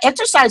 What kind of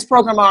exercise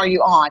program are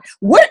you on?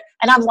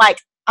 And I'm like,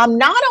 I'm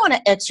not on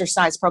an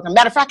exercise program.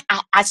 Matter of fact,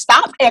 I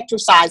stopped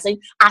exercising.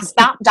 I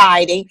stopped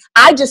dieting.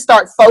 I just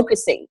start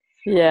focusing.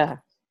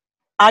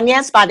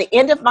 Agnes, by the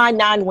end of my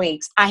 9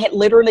 weeks, I had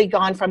literally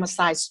gone from a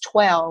size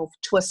 12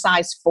 to a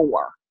size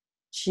 4.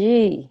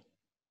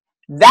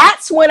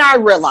 That's when I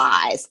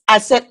realized, I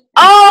said,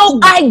 oh,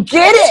 I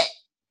get it.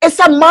 It's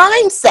a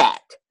mindset.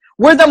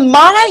 Where the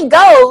mind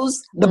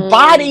goes, the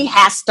body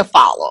has to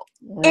follow.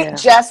 It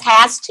just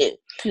has to.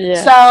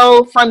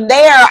 So from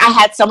there, I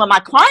had some of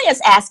my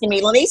clients asking me,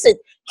 Lynesa,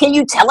 can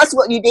you tell us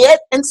what you did?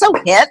 And so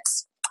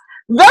hence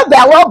the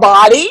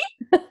BellaBody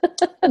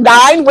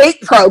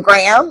 9-week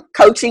program,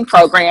 coaching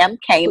program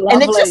came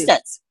in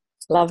existence.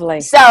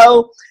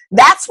 So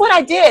that's what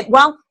I did.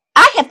 Well,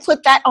 I have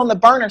put that on the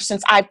burner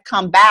since I've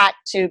come back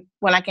to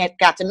when I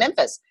got to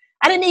Memphis.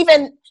 I didn't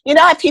even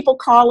I have people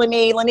calling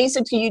me,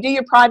 Lynesa, do you do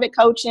your private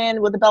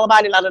coaching with the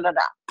BellaBody? Da, da, da,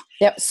 da.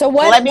 Yep. So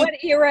what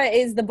era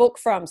is the book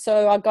from?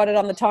 So I got it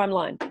on the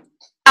timeline.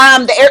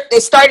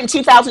 It started in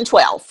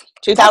 2012.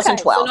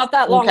 2012. Okay, so not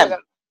that long ago.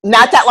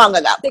 Not that long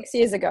ago. 6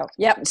 years ago.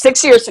 Yep.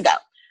 6 years ago.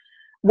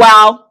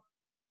 Well,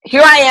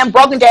 here I am,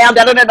 broken down,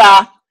 da da da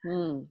da.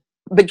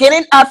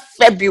 Beginning of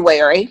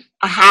February,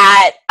 I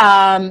had,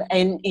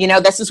 and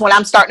this is when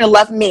I'm starting to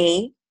love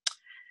me.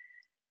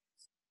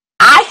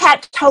 I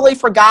had totally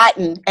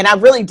forgotten, and I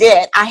really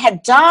did. I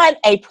had done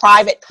a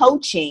private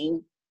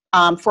coaching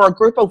for a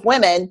group of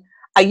women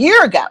a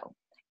year ago,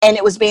 and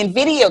it was being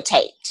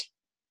videotaped.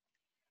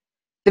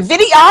 The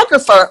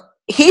videographer,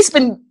 he's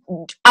been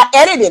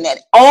editing it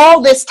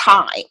all this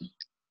time.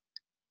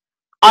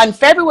 On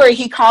February,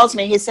 he calls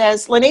me. He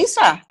says,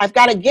 Lynesa, I've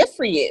got a gift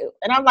for you.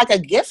 And I'm like, a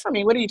gift for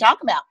me? What are you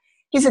talking about?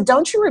 He said,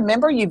 don't you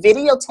remember you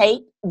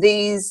videotape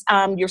these,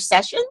 your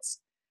sessions?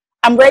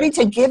 I'm ready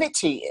to give it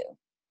to you.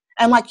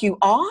 I'm like, you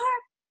are?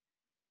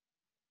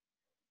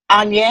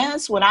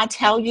 Agnes, when I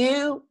tell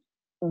you,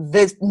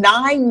 this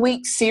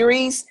 9-week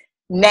series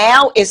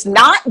now is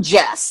not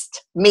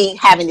just me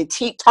having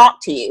to talk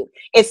to you.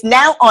 It's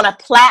now on a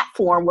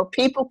platform where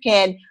people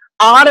can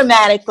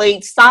automatically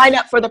sign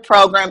up for the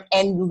program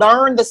and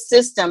learn the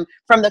system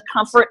from the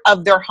comfort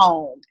of their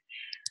home.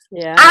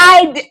 Yeah.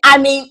 I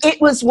mean, it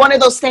was one of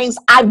those things.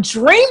 I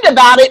dreamed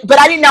about it, but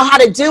I didn't know how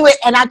to do it.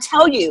 And I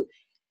tell you,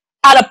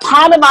 at a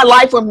time in my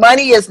life where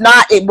money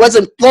it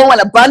wasn't flowing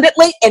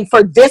abundantly, and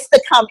for this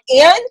to come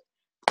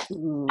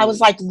in, I was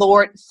like,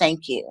 Lord,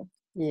 thank you.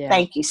 Yeah.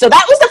 Thank you. So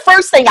that was the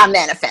first thing I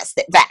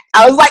manifested back.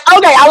 I was like,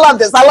 okay, I love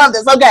this. I love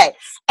this. Okay.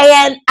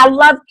 And I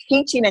love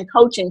teaching and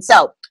coaching.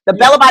 So the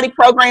BellaBody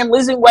program,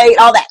 losing weight,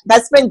 all that,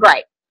 that's been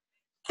great.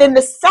 Then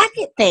the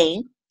second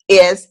thing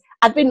is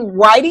I've been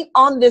writing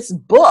on this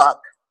book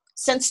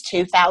since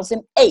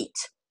 2008.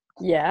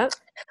 Yeah.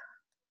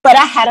 But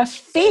I had a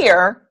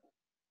fear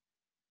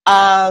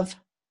of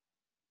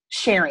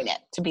sharing it,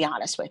 to be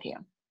honest with you,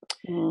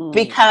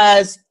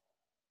 because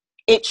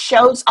it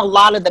shows a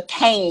lot of the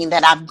pain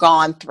that I've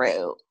gone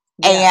through.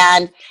 Yeah.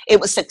 And it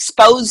was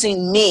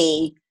exposing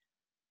me.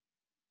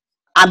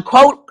 I'm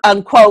quote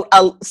unquote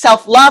a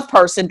self-love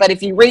person, but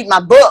if you read my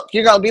book,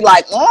 you're going to be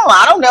like, oh,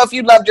 I don't know if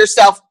you loved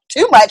yourself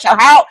too much.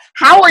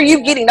 How are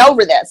you getting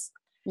over this?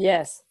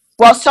 Yes.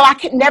 Well, so I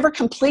could never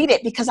complete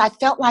it because I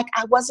felt like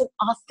I wasn't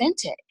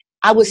authentic.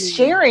 I was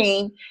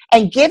sharing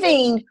and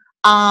giving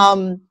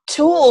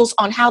tools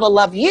on how to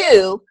love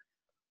you,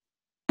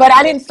 but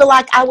I didn't feel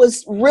like I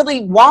was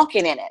really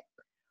walking in it.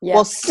 Yeah.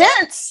 Well,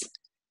 since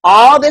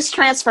all this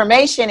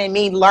transformation and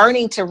me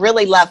learning to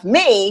really love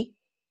me,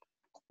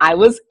 I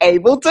was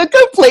able to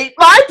complete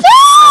my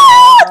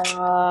book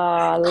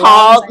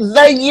called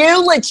The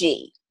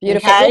Eulogy.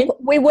 Beautiful. Okay?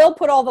 We will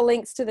put all the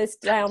links to this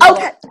down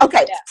below.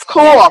 Okay, yeah.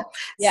 Cool.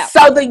 Yeah.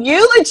 So the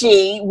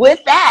eulogy with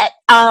that,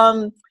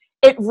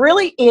 it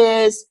really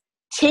is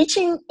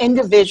teaching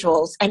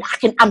individuals, and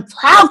I'm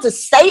proud to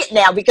say it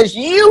now because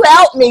you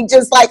helped me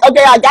just like,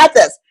 okay, I got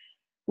this.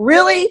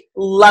 Really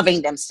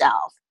loving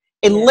themselves,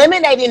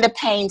 eliminating the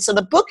pain. So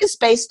the book is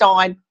based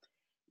on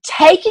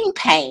taking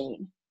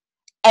pain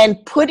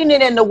and putting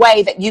it in the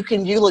way that you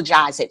can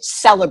eulogize it,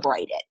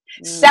 celebrate it.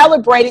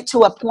 Celebrate it to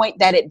a point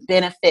that it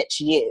benefits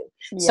you.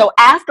 Yeah. So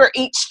after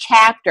each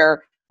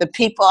chapter, the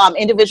people,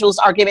 individuals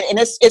are given, and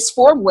it's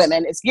for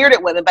women, it's geared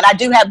at women, but I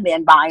do have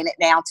men buying it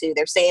now too.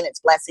 They're saying it's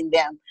blessing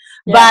them.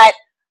 Yeah. But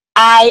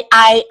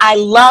I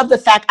love the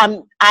fact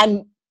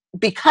I'm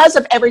because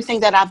of everything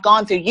that I've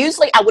gone through.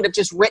 Usually I would have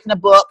just written a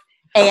book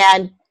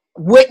and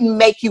wouldn't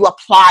make you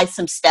apply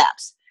some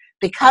steps.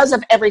 Because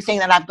of everything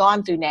that I've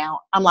gone through now,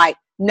 I'm like,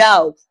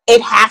 no,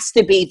 it has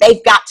to be,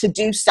 they've got to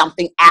do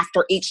something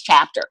after each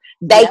chapter.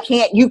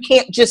 You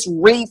can't just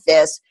read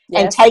this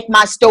and take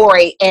my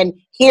story and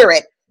hear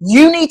it.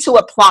 You need to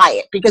apply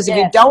it, because if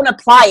you don't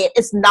apply it,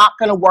 it's not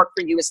going to work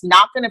for you. It's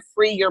not going to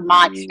free your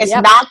mind. It's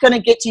not going to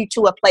get you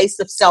to a place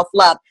of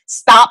self-love.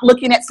 Stop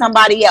looking at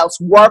somebody else.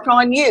 Work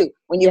on you.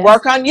 When you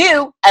work on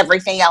you,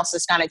 everything else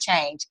is going to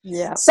change.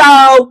 Yeah.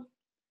 So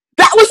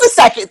that was the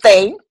second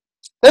thing.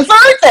 The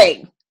third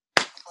thing.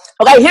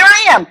 Okay, here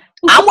I am.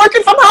 I'm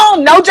working from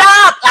home, no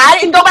job. I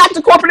didn't go back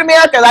to corporate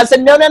America. I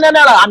said, no.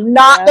 I'm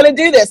not going to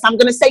do this. I'm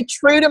going to stay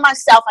true to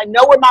myself. I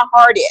know where my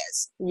heart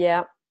is.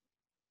 Yeah.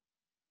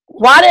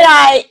 Why did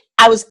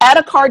I was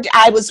at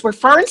I was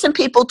referring some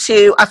people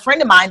to a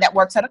friend of mine that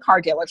works at a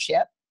car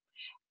dealership.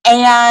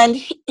 And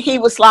he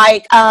was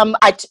like,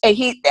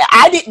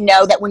 I didn't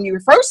know that when you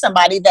refer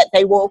somebody that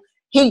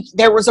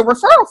there was a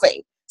referral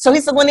fee. So he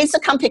said, well,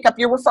 Lynesa, come pick up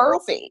your referral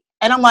fee.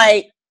 And I'm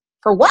like,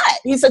 for what?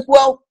 He said,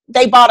 well,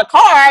 they bought a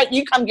car,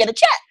 you come get a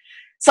check.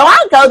 So I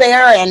go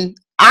there and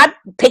I'm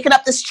picking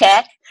up this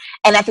check.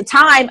 And at the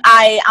time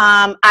I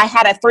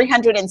had a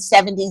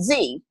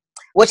 370Z,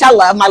 which I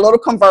love, my little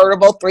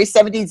convertible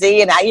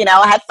 370Z. And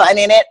I had fun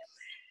in it.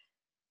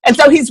 And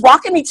so he's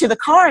walking me to the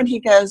car and he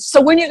goes, so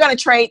when you're going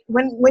to trade,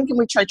 when can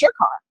we trade your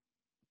car?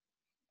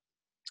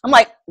 I'm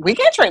like, we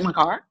can't trade my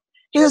car.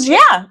 He goes,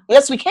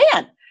 yes, we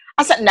can.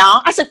 I said,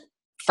 no. I said,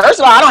 first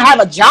of all, I don't have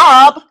a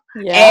job.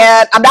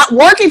 Yeah. And I'm not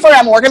working for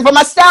them. I'm working for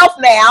myself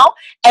now.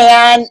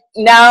 And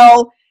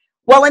no.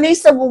 Well, and he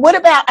said, well, what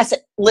about, I said,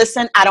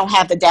 listen, I don't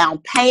have the down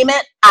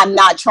payment. I'm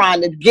not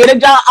trying to get a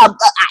job.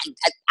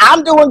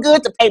 I'm doing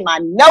good to pay my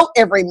note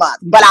every month,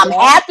 but I'm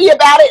happy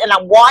about it. And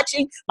I'm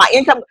watching my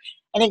income.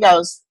 And he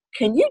goes,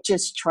 can you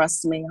just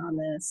trust me on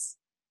this?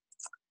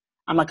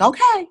 I'm like,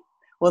 okay.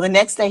 Well, the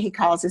next day he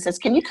calls and says,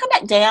 can you come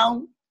back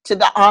down to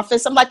the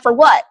office? I'm like, for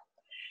what?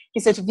 He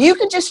says, if you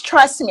can just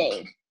trust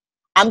me,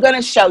 I'm going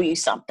to show you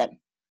something.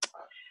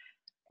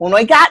 When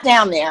we got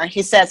down there,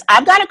 he says,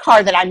 I've got a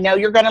car that I know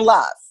you're going to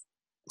love.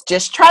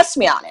 Just trust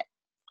me on it.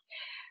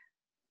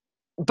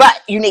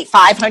 But you need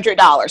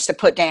 $500 to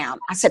put down.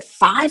 I said,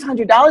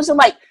 $500? I'm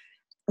like,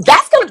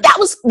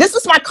 this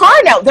is my car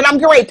note that I'm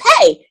going to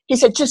pay. He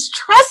said, just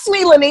trust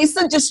me,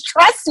 Lynesa, just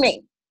trust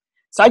me.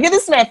 So I give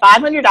this man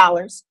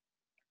 $500.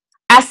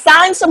 I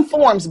signed some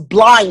forms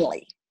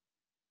blindly.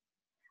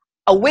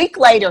 A week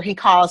later, he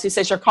calls. He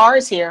says, your car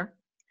is here.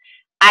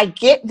 I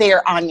get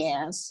there,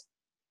 Agnes.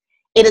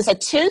 It is a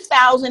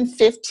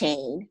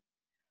 2015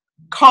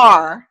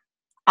 car,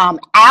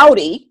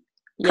 Audi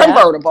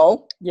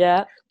convertible.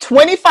 Yeah.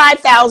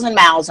 25,000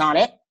 miles on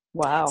it.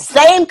 Wow.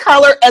 Same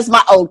color as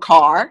my old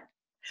car.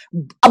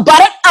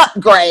 But an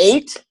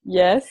upgrade.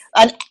 Yes.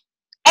 And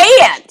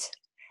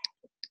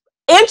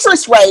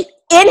interest rate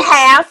in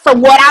half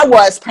from what I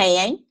was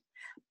paying.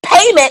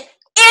 Payment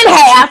in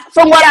half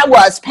from what I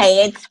was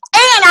paying.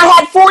 And I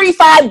had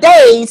 45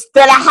 days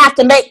that I have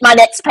to make my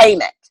next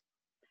payment.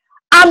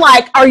 I'm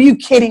like, are you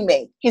kidding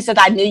me? He said,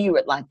 I knew you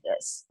would like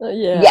this.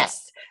 Yeah.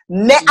 Yes.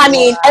 I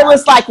mean, it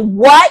was like,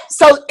 what?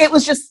 So it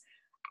was just,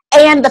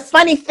 and the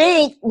funny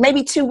thing,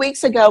 maybe 2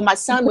 weeks ago, my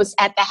son was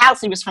at the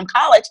house. He was from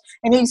college.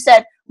 And he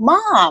said,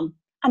 Mom,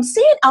 I'm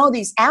seeing all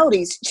these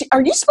Audis.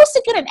 Are you supposed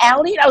to get an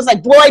Audi? And I was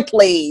like, boy,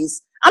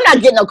 please. I'm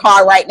not getting no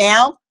car right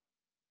now.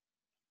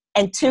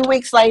 And 2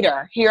 weeks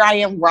later, here I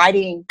am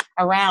riding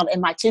around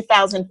in my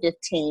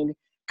 2015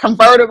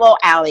 convertible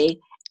Audi,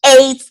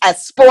 a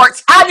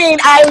sports. I mean,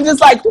 I was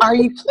just like, are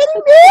you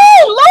kidding me,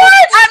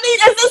 Lord? I mean,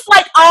 it's just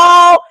like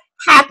all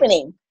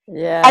happening.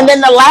 Yeah. And then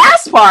the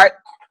last part,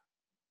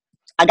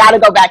 I got to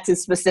go back to a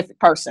specific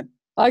person.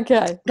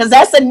 Okay. Because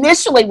that's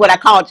initially what I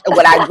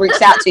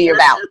reached out to you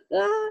about.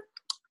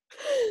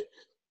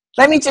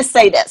 Let me just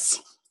say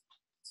this.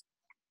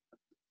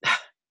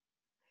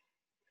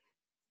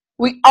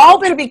 We all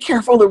better be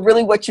careful to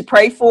really what you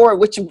pray for or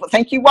what you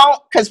think you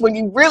want. Because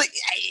really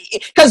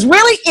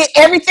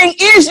everything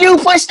is you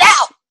pushed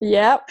out.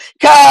 Yep.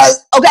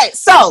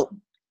 So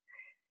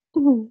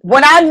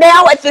when I'm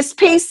now at this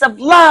piece of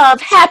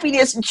love,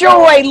 happiness,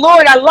 joy,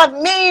 Lord, I love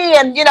me,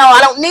 and I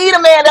don't need a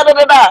man,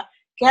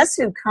 guess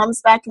who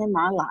comes back in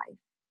my life?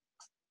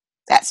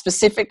 That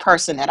specific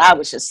person that I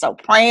was just so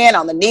praying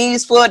on the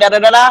knees for,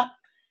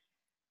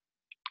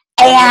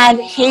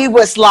 And he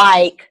was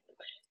like,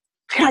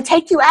 can I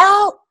take you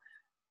out?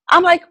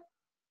 I'm like,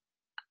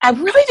 I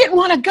really didn't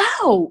want to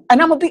go.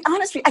 And I'm going to be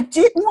honest with you, I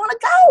didn't want to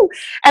go.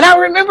 And I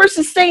remember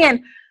just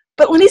saying,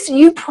 but Lynesa,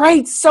 you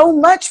prayed so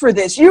much for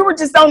this. You were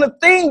just on the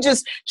thing,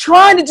 just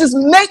trying to just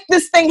make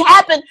this thing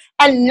happen.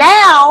 And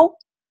now,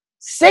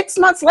 6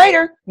 months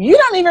later, you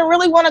don't even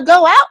really want to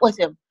go out with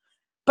him.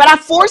 But I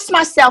forced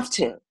myself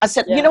to. I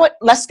said, you know what?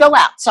 Let's go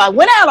out. So I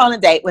went out on a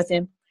date with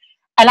him.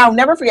 And I'll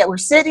never forget, we're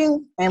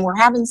sitting and we're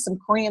having some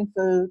Korean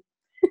food.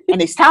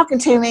 And he's talking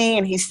to me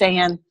and he's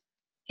saying,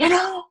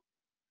 I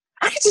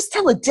could just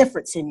tell a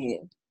difference in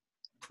you.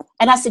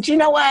 And I said, you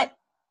know what?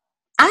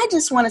 I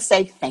just want to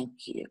say thank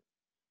you.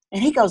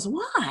 And he goes,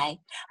 why?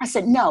 I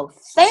said, no,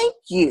 thank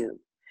you.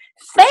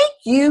 Thank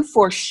you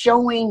for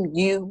showing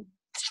me.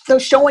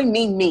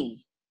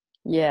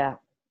 Yeah.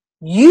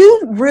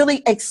 You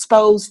really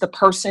exposed the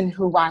person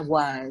who I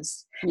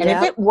was. And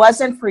if it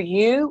wasn't for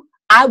you,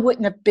 I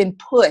wouldn't have been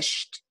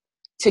pushed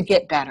to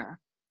get better.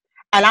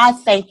 And I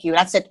thank you. And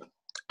I said,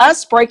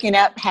 us breaking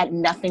up had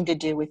nothing to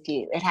do with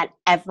you. It had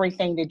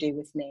everything to do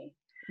with me.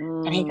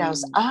 And he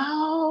goes,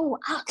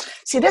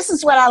 see, this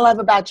is what I love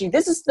about you.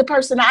 This is the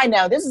person I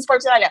know. This is the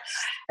person I know.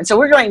 And so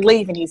we're going to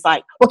leave. And he's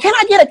like, well, can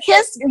I get a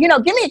kiss? Give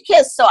me a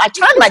kiss. So I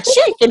turned my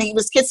cheek and he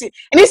was kissing.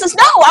 And he says,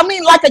 no, I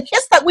mean like a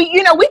kiss that we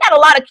had a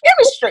lot of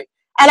chemistry.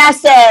 And I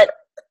said,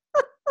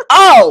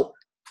 oh,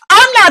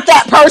 I'm not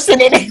that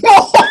person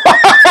anymore.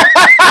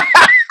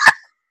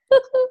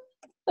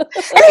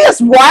 And he goes,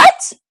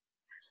 what?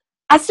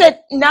 I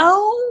said,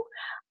 no,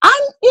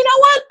 you know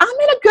what? I'm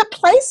in a good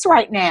place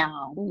right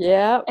now.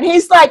 Yeah. And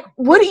he's like,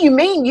 what do you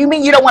mean? You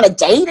mean you don't want to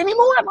date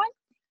anymore? I'm like,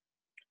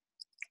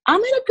 I'm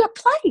in a good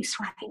place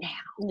right now.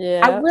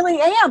 Yeah. I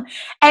really am.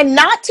 And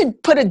not to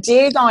put a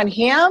dig on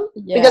him,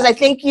 because I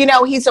think,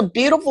 he's a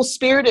beautiful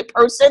spirited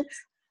person.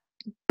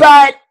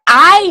 But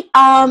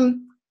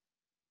I'm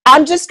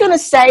just going to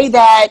say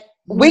that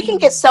we can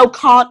get so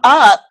caught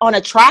up on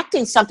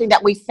attracting something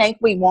that we think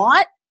we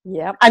want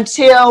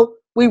until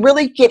we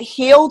really get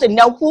healed and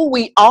know who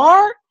we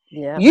are.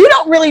 Yeah. You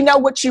don't really know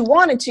what you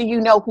want until you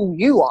know who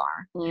you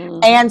are. Mm-hmm.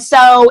 And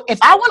so if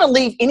I want to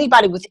leave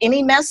anybody with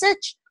any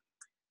message,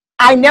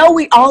 I know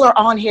we all are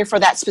on here for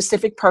that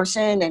specific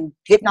person and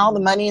getting all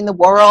the money in the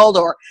world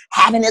or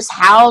having this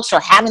house or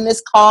having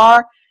this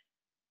car.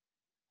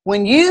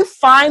 When you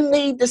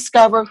finally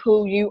discover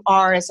who you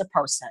are as a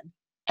person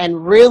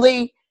and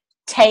really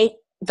take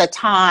the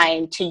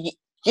time to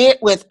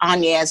get with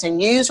Agnes and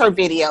use her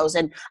videos,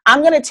 and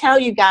I'm going to tell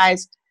you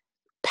guys,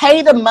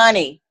 pay the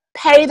money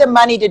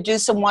to do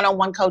some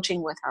one-on-one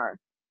coaching with her.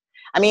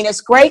 I mean,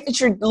 it's great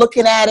that you're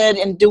looking at it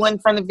and doing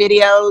from the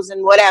videos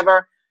and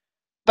whatever,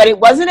 but it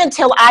wasn't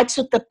until I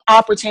took the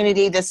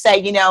opportunity to say,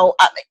 you know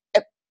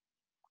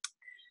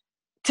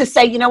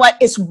what,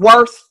 it's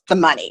worth the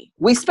money.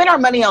 We spend our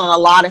money on a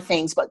lot of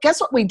things, but guess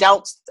what we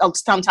don't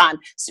sometimes?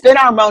 Spend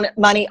our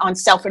money on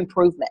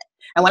self-improvement.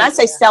 And when I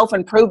say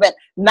self-improvement,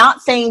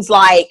 not things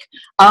like,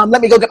 let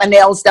me go get my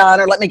nails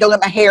done or let me go get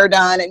my hair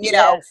done. And, you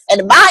know,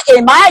 and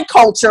in my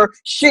culture,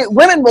 shoot,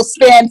 women will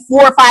spend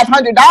 $400 or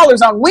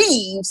 $500 on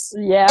weaves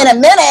in a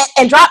minute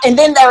and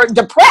then they're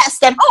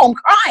depressed at home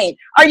crying.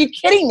 Are you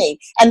kidding me?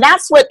 And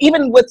that's what,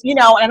 even with, you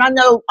know, and I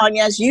know,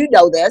 Agnes, you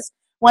know this,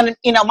 when,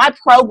 you know, my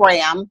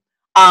program,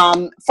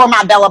 for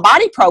my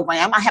BellaBody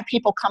program, I have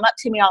people come up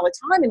to me all the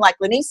time and like,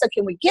 Lynesa,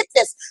 can we get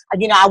this?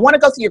 You know, I want to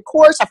go through your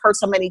course. I've heard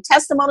so many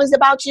testimonies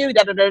about you.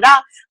 Da, da, da, da.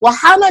 Well,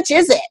 how much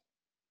is it?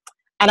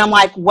 And I'm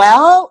like,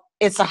 well,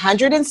 it's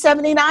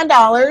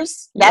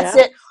 $179. That's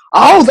it.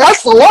 Oh,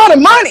 that's a lot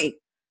of money.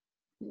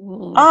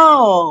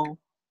 Oh,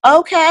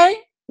 okay.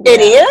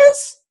 It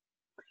is.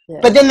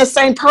 But then the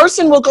same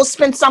person will go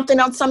spend something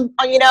on some,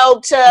 you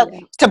know,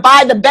 to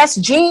buy the best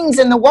jeans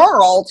in the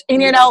world.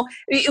 And, you know,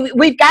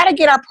 we've got to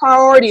get our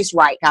priorities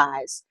right,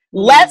 guys.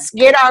 Let's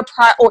get our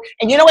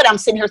and you know what? I'm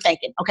sitting here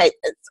thinking, okay,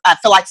 I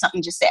feel like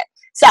something just said.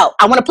 So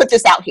I want to put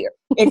this out here.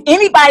 If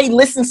anybody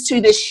listens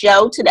to this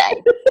show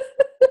today,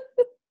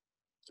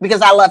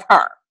 because I love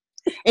her,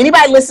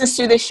 anybody listens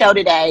to this show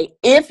today,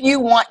 if you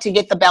want to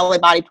get the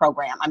BellaBody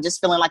program, I'm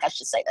just feeling like I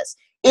should say this.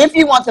 If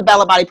you want the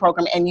BellaBody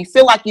program and you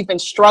feel like you've been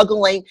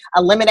struggling,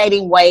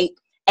 eliminating weight,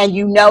 and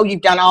you know you've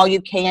done all you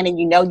can and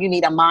you know you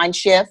need a mind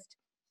shift,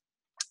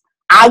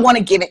 I want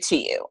to give it to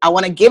you. I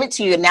want to give it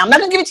to you. Now, I'm not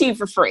going to give it to you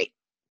for free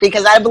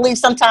because I believe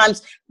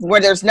sometimes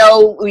where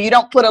you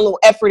don't put a little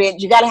effort in,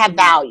 you got to have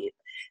value.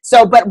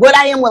 So, but what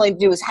I am willing to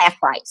do is half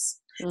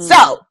price.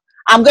 So,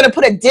 I'm going to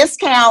put a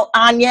discount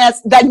on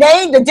Agnes.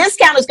 The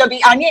discount is going to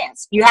be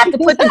Agnes. You have to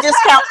put the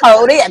discount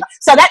code in.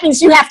 So that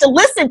means you have to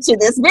listen to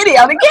this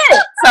video to get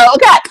it. So,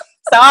 okay.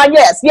 So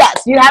Agnes,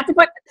 yes, you have to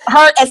put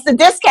her as the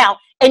discount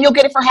and you'll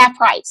get it for half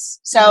price.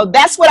 So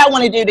that's what I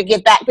want to do to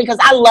give back because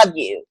I love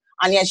you.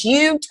 Agnes,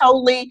 you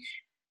totally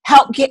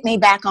helped get me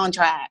back on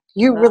track.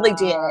 You really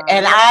did.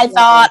 And I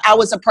thought I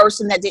was a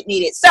person that didn't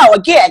need it. So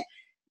again,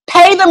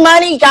 pay the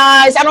money,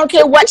 guys. I don't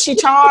care what you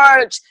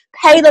charge.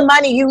 Pay the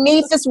money. You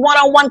need this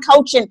one-on-one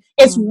coaching.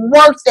 It's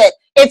worth it.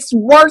 It's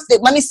worth it.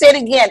 Let me say it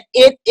again.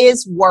 It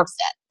is worth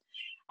it.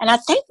 And I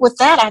think with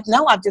that, I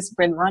know I've just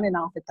been running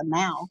off at the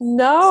mouth.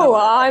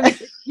 No,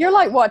 you're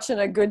like watching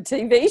a good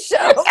TV show.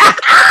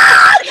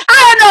 I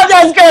don't know if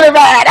that's good or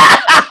bad.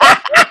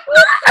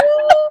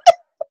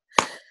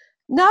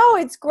 No,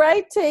 it's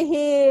great to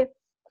hear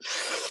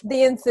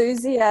the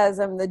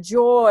enthusiasm, the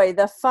joy,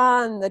 the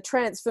fun, the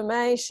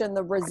transformation,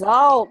 the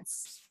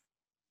results,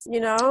 you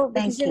know,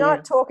 because you're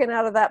not talking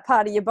out of that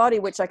part of your body,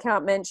 which I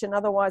can't mention.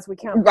 Otherwise we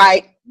can't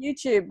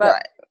YouTube,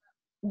 but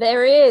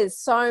there is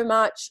so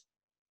much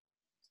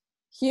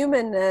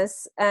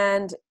humanness,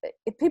 and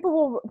if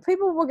people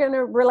were going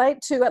to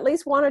relate to at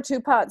least one or two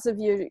parts of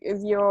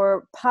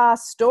your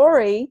past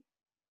story.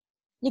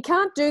 You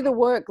can't do the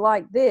work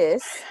like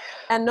this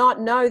and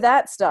not know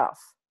that stuff.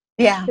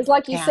 Yeah. Because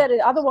like you said,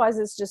 otherwise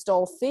it's just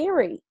all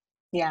theory.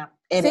 Yeah.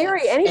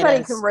 Theory,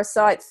 anybody can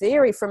recite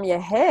theory from your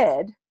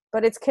head,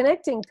 but it's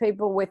connecting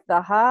people with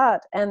the heart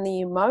and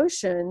the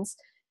emotions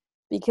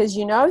because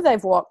you know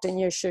they've walked in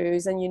your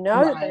shoes and you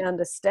know that they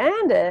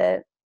understand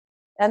it.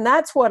 And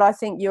that's what I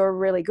think you're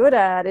really good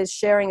at, is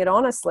sharing it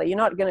honestly. You're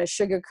not going to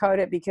sugarcoat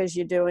it because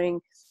you're doing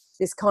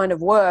this kind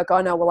of work.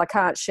 I know, well, I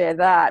can't share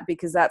that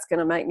because that's going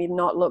to make me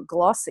not look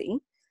glossy.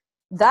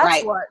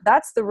 That's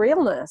that's the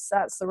realness.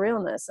 That's the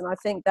realness. And I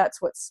think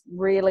that's what's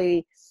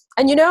really,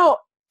 and you know,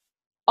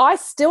 I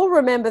still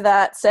remember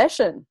that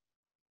session.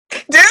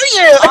 Do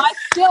you? I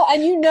still,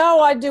 and you know,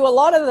 I do a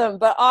lot of them,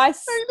 but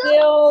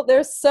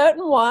there's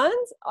certain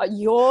ones,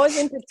 yours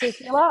in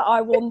particular,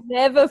 I will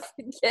never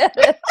forget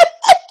it.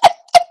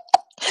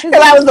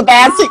 Because I was a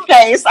basket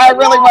case. I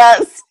really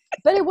was.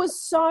 But it was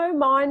so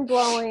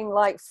mind-blowing,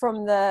 like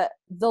from the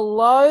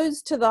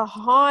lows to the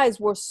highs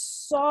were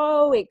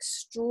so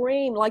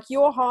extreme. Like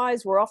your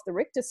highs were off the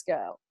Richter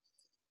scale.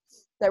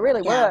 They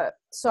really were.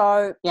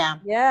 So,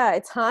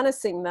 it's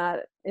harnessing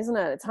that, isn't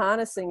it? It's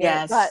harnessing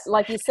it. But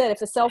like you said, if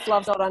the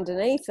self-love's not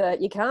underneath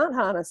it, you can't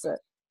harness it.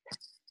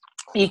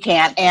 You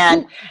can't.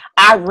 And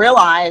I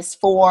realized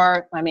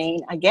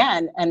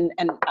again, and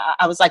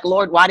I was like,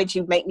 Lord, why did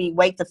you make me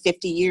wait the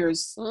 50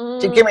 years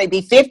to get ready to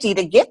be 50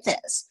 to get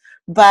this?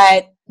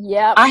 But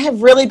yeah, I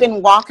have really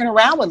been walking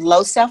around with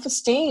low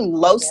self-esteem,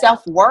 low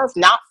self-worth,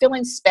 not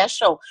feeling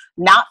special,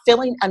 not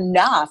feeling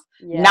enough,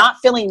 not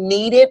feeling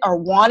needed or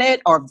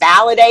wanted or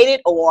validated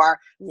or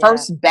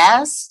first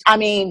best. I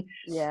mean,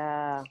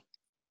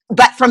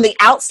 but from the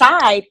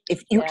outside,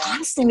 if you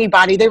asked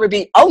anybody, they would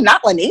be, oh,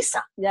 not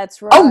Lynesa.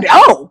 That's right. Oh,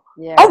 no.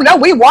 Oh, no,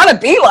 we want to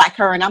be like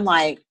her. And I'm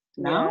like,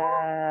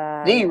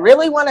 no. Do you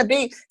really want to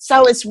be?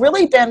 So it's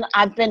really been,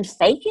 I've been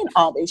faking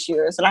all these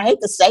years. And I hate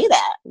to say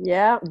that.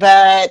 Yeah.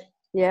 But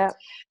yeah.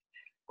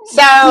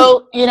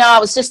 So, you know, I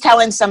was just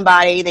telling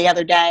somebody the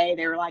other day,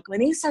 they were like,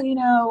 Lynesa, you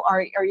know,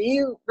 are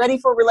you ready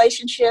for a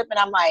relationship? And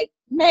I'm like,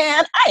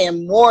 man, I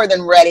am more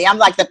than ready. I'm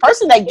like, the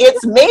person that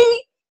gets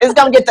me is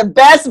going to get the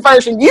best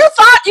version. You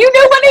thought you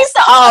knew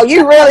Lynesa? Oh,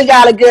 you really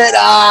got a good,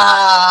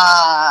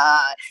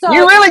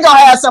 you really going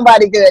to have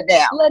somebody good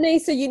now.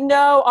 Lynesa, you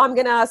know, I'm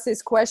going to ask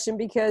this question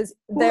because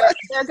they're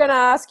going to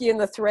ask you in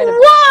the thread.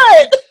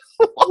 What?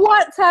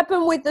 What's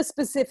happened with the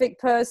specific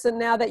person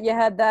now that you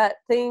had that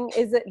thing?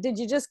 Did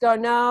you just go,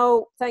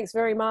 no, thanks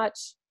very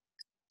much?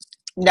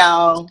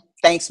 No,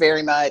 thanks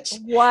very much.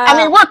 Wow. I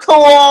mean, we're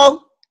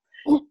cool.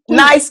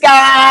 Nice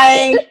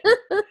guy.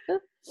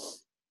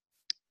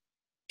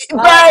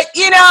 But,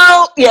 you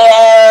know,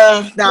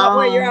 no. Not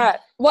where you're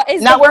at. What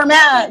is not where I'm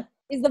at.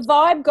 Is the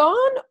vibe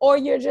gone, or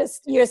your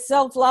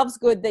self-love's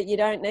good that you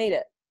don't need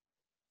it?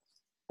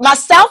 My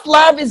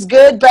self-love is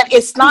good, but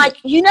it's like,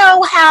 you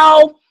know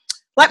how,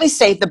 let me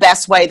say the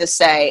best way to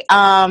say,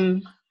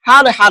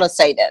 how to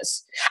say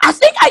this. I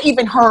think I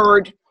even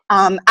heard,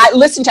 I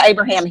listened to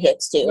Abraham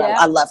Hicks too. Yeah.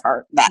 I love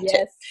her,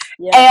 too.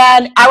 Yeah.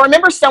 And I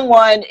remember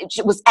someone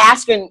was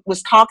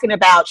talking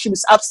about, she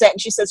was upset and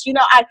she says, you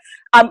know,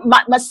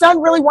 my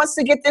son really wants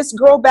to get this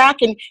girl back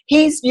and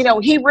he's, you know,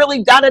 he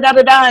really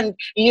da-da-da-da-da and,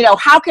 you know,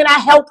 how can I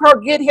help her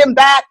get him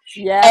back?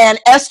 Yeah. And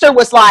Esther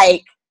was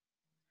like,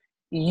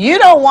 you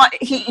don't want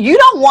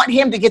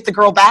him to get the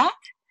girl back?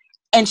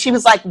 And she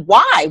was like,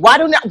 why? Why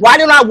don't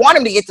I want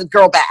him to get the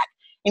girl back?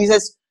 And he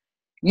says,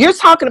 you're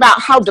talking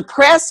about how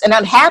depressed and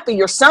unhappy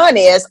your son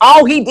is.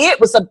 All he did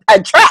was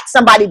attract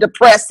somebody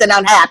depressed and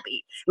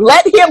unhappy.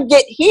 Let him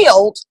get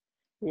healed,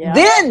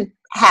 then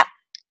happy.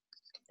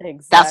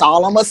 Exactly. That's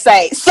all I'm going to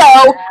say. So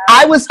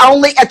I was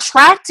only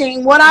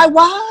attracting what I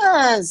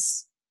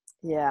was.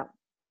 Yeah.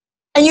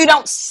 And you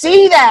don't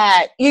see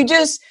that. You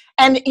just,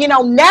 and you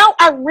know, now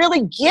I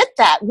really get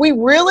that. We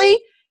really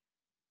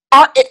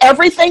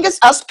everything is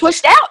us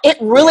pushed out. It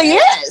really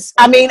is.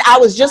 I mean, I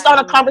was just on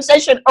a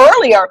conversation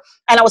earlier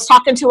and I was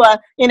talking to a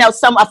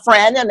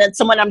friend and then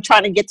someone I'm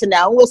trying to get to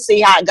know. We'll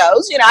see how it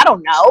goes. You know, I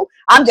don't know.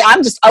 I'm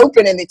just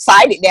open and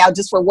excited now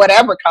just for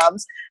whatever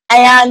comes.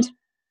 And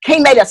he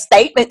made a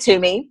statement to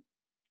me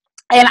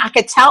and I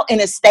could tell in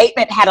his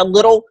statement had a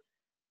little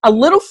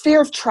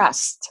fear of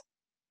trust.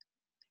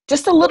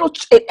 Just a little,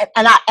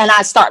 and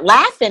I start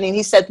laughing and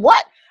he said,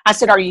 what? I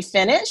said, are you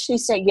finished? He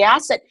said, yeah. I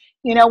said,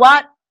 you know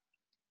what?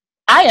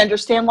 I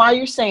understand why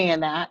you're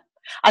saying that.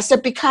 I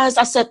said,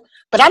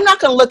 but I'm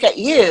not going to look at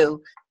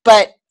you,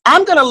 but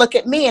I'm going to look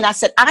at me. And I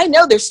said, I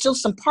know there's still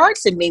some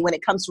parts in me when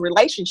it comes to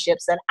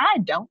relationships that I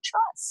don't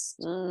trust.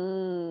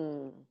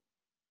 And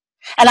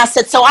I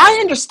said, so I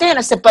understand.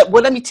 I said, but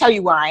let me tell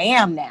you where I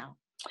am now.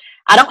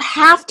 I don't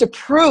have to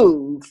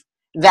prove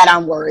that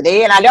I'm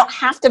worthy and I don't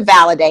have to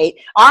validate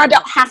or I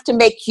don't have to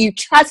make you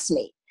trust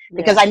me.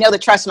 Because I know the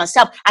trust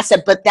myself. I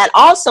said, but that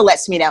also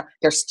lets me know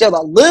there's still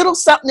a little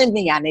something in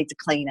me I need to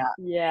clean up.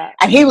 Yeah.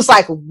 And he was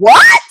like,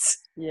 what?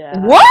 Yeah.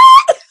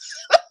 What?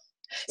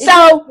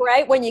 So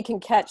great when you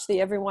can catch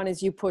the everyone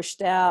as you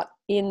pushed out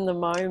in the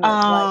moment.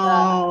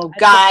 Oh, like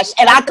that. Gosh.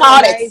 And I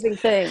caught it. Amazing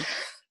thing.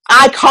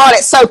 I caught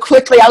it so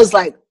quickly. I was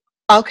like,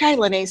 okay,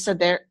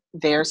 Lynesa,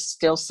 there's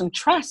still some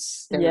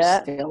trust.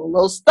 There's still a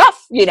little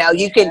stuff, you know,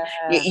 you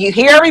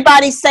hear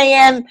everybody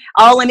saying,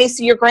 oh,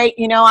 Lynesa, you're great.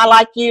 You know, I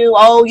like you.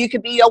 Oh, you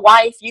could be a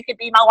wife. You could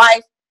be my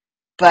wife.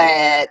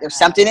 But there's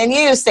something in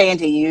you saying,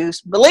 do you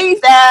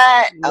believe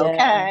that?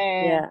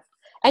 Okay. Yeah.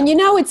 And you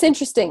know, it's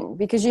interesting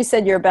because you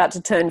said you're about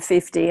to turn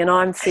 50 and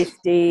I'm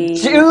 50.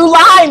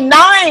 July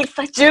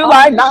 9th.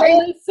 July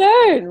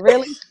 9th.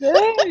 Really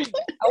soon.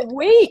 A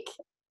week.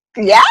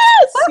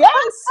 Yes.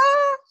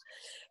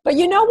 But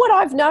you know what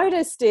I've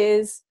noticed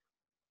is,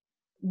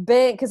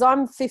 because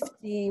I'm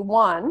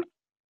 51,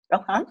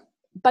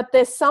 but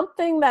there's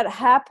something that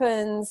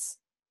happens,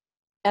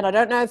 and I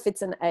don't know if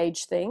it's an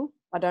age thing.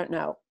 I don't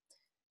know,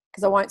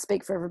 because I won't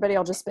speak for everybody.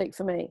 I'll just speak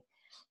for me.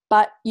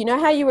 But you know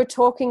how you were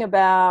talking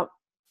about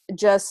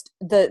just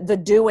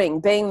the doing,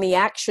 being the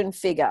action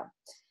figure.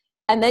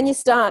 And then you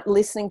start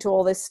listening to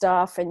all this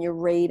stuff and you're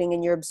reading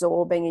and you're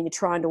absorbing and you're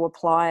trying to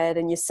apply it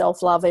and your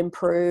self-love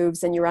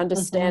improves and you're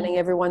understanding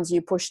everyone's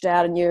you pushed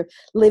out and you're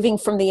living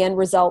from the end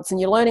results and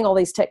you're learning all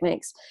these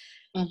techniques.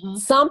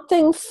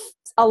 Something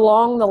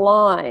along the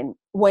line,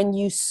 when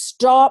you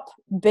stop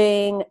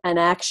being an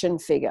action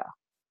figure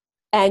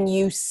and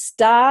you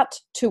start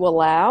to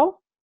allow,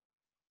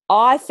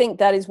 I think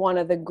that is one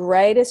of the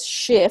greatest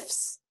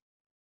shifts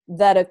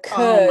that Oh my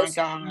occurs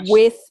gosh.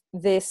 with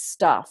this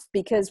stuff,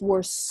 because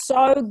we're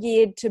so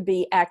geared to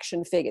be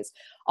action figures.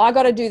 I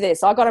got to do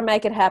this. I got to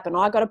make it happen.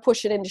 I got to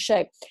push it into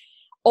shape.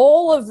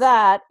 All of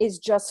that is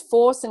just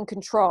force and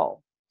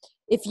control.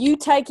 If you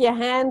take your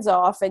hands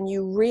off and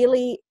you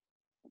really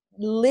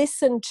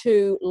listen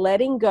to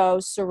letting go,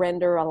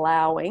 surrender,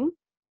 allowing,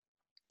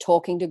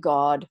 talking to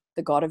God,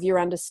 the God of your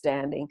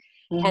understanding,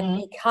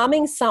 and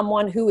becoming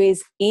someone who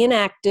is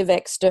inactive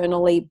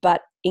externally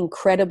but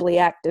incredibly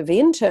active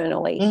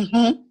internally,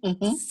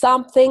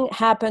 something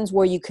happens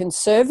where you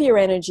conserve your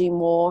energy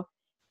more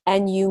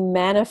and you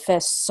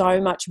manifest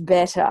so much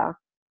better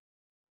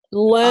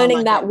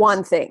learning that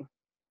one thing.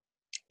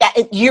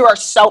 You are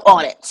so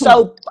on it.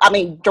 So, I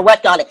mean,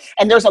 direct on it.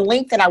 And there's a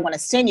link that I want to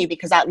send you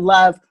because I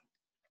love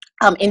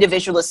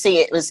Individual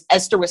Lynesa. It was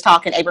Esther was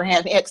talking,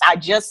 Abraham Hicks. I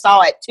just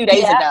saw it 2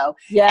 days ago,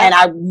 and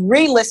I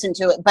re-listened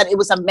to it. But it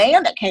was a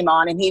man that came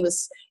on, and he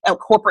was a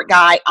corporate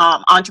guy,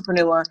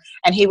 entrepreneur,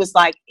 and he was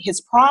like,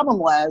 his problem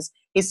was,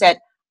 he said,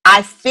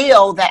 I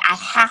feel that I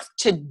have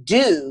to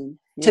do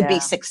to be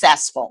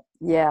successful.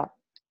 Yeah.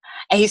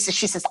 And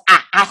she says,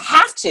 I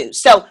have to.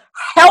 So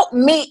help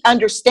me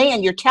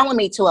understand. You're telling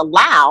me to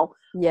allow.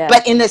 Yeah.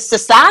 But in the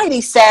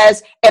society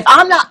says, if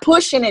I'm not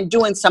pushing and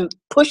doing some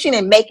pushing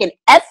and making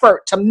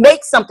effort to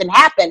make something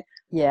happen,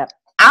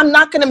 I'm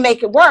not going to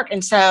make it work.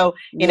 And so,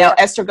 you know,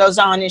 Esther goes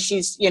on and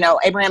she's, you know,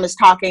 Abraham is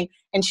talking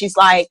and she's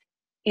like,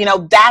 you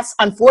know,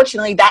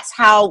 unfortunately, that's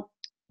how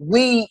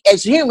we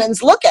as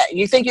humans look at it.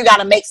 You think you got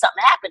to make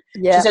something happen.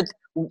 Yeah. She said,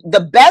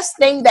 the best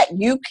thing that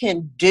you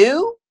can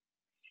do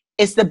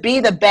is to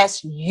be the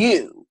best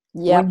you.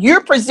 When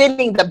you're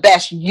presenting the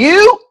best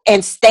you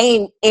and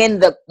staying in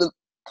the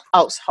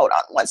oh, hold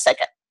on 1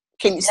 second.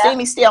 Can you see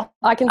me still?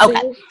 I can see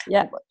you.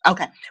 Yeah.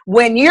 Okay.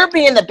 When you're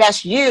being the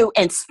best you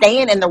and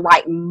staying in the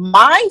right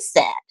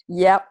mindset,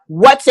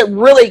 what's it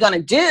really going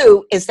to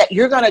do is that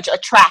you're going to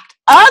attract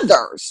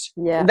others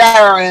that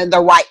are in the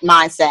right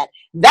mindset.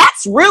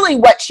 That's really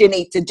what you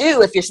need to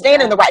do if you're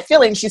staying in the right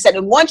feelings. She said,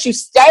 and once you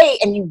stay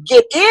and you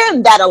get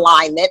in that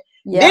alignment,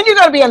 then you're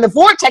going to be in the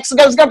vortex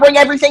because it's going to bring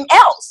everything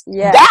else.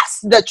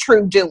 That's the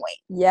true doing.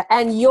 Yeah.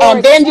 And your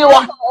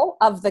example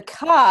of the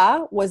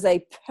car was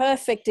a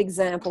perfect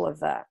example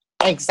of that.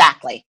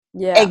 Exactly.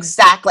 Yeah.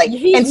 Exactly.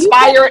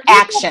 Inspired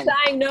action.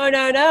 Saying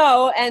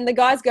no. And the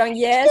guy's going,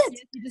 yes,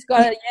 you just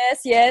got it.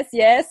 Yes.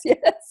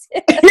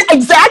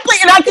 Exactly.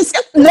 And I just,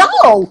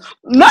 no.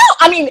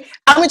 I mean,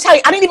 I'm going to tell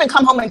you, I didn't even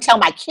come home and tell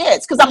my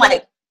kids because I'm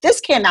like, this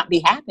cannot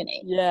be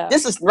happening. Yeah.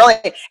 This is really,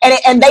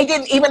 and they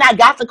didn't, even when I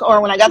got the car,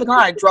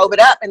 I drove it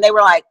up and they were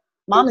like,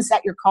 Mom, is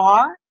that your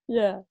car?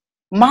 Yeah.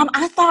 Mom,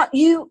 I thought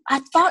you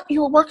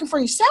were working for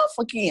yourself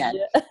again.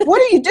 Yeah. What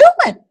are you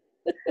doing?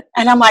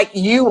 And I'm like,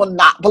 you will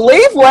not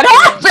believe what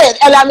happened.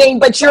 And I mean,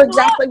 but you're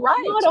exactly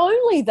right. Not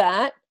only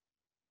that,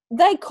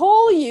 they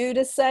call you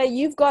to say,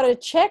 you've got a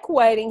check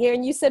waiting here.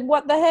 And you said,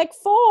 what the heck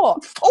for?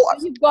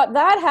 You've got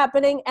that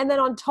happening. And then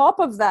on top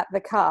of that,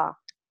 the car.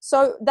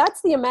 So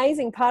that's the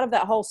amazing part of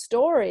that whole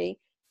story.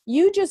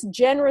 You just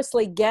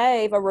generously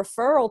gave a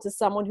referral to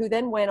someone who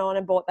then went on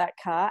and bought that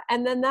car.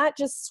 And then that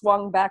just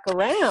swung back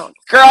around.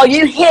 Girl,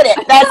 you hit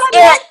it. That's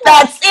it.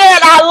 That's it.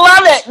 I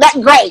love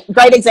it.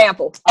 Great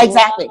example.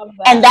 Exactly.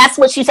 And that's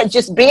what she said.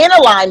 Just be in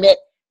alignment,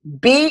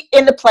 be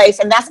in the place.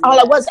 And that's all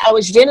it was. I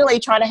was genuinely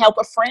trying to help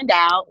a friend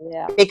out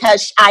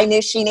because I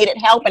knew she needed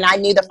help and I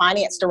knew the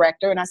finance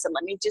director. And I said,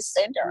 let me just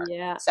send her.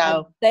 Yeah.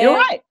 So you're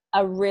right.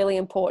 A really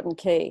important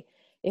key.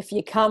 If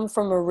you come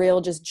from a real,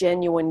 just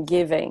genuine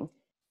giving,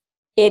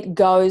 it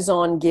goes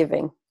on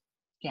giving.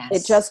 Yes,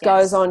 it just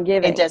goes on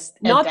giving.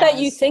 Not that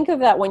you think of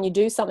that when you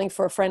do something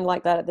for a friend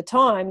like that at the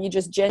time. You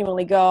just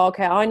genuinely go,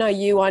 okay, I know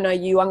you. I'm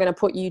going to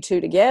put you two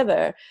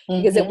together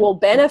because it will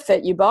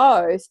benefit you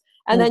both.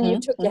 And then you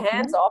took your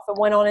hands off and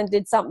went on and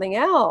did something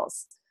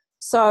else.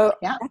 So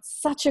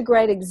that's such a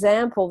great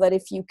example that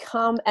if you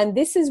come, and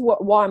this is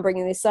why I'm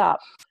bringing this up,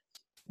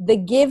 the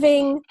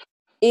giving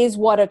is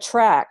what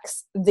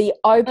attracts the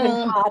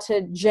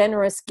open-hearted,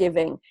 generous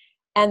giving.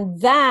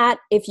 And that,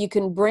 if you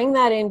can bring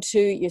that into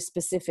your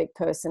specific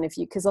person,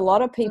 because a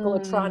lot of people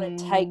are trying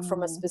to take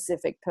from a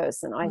specific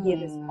person. I hear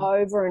this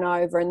over and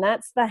over, and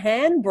that's the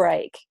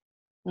handbrake.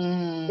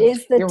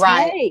 Is the take.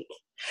 Right.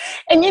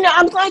 And, you know,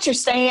 I'm glad you're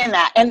saying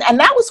that. And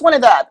that was one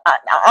of the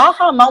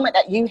aha moment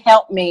that you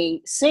helped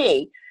me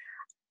see.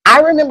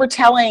 I remember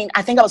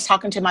I think I was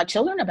talking to my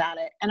children about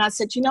it. And I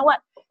said, you know what?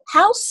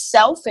 How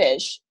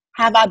selfish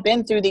have I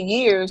been through the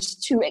years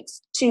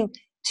to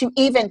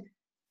even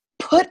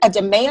put a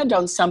demand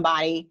on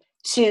somebody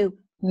to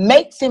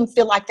make them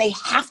feel like they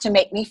have to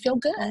make me feel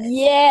good?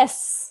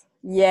 Yes.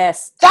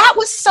 That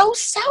was so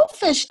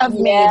selfish of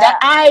me that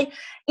I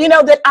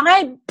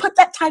put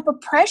that type of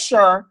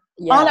pressure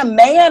on a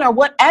man or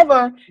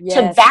whatever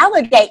to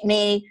validate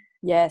me.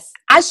 Yes.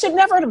 I should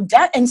never have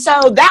done. And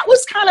so that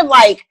was kind of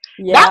like,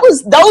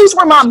 those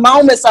were my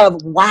moments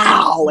of,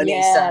 wow,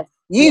 Lynesa,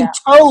 you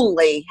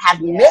totally have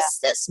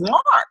missed this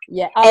mark.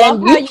 Yeah.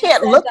 And you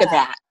can't look at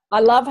that. I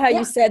love how Yeah.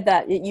 you said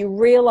that. You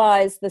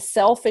realize the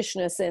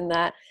selfishness in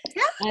that.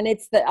 Yeah. And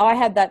it's that I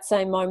had that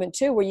same moment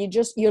too, where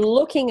you're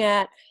looking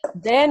at,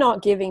 they're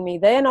not giving me,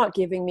 they're not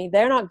giving me,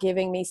 they're not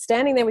giving me,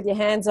 standing there with your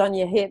hands on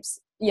your hips,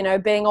 you know,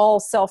 being all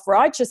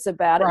self-righteous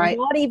about it, Right.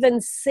 not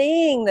even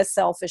seeing the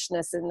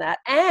selfishness in that,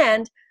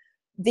 and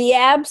the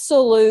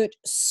absolute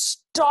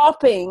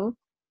stopping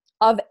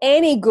of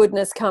any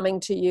goodness coming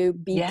to you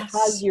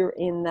because you're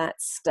in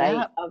that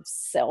state of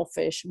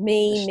selfish,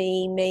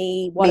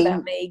 me, what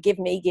about me, give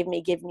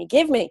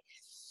me.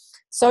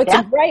 So it's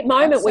a great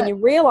moment when you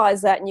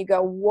realize that and you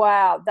go,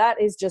 wow, that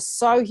is just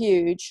so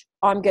huge.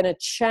 I'm going to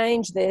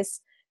change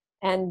this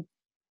and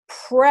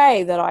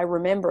pray that I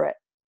remember it.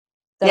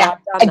 Yeah,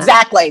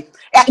 exactly.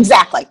 And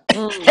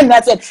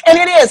that's it. And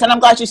it is. And I'm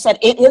glad you said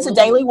it is a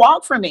daily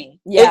walk for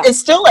me. Yeah. It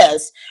still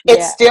is.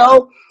 It's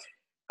still,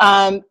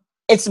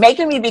 it's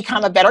making me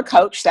become a better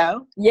coach,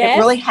 though. Yes. It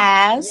really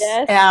has.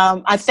 Yes.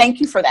 I thank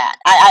you for that.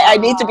 I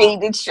need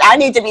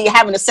to be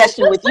having a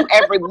session with you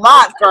every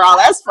month, girl.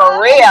 That's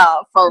for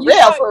real. For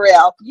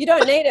real. You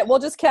don't need it. We'll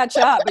just catch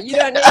up, but you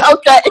don't need it.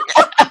 Okay.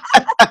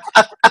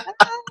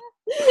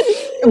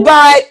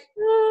 But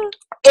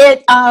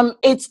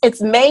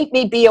it's made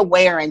me be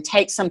aware and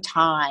take some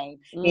time.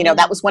 You know,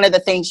 that was one of the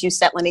things you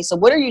said, Lynesa.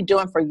 What are you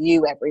doing for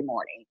you every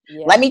morning?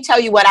 Let me tell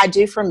you what I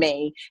do for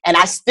me, and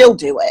I still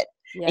do it.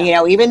 You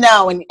know, even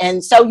though,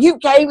 and so you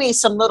gave me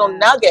some little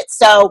nuggets.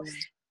 So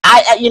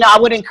I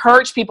would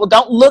encourage people,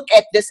 don't look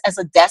at this as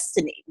a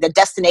the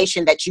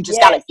destination that you just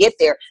got to get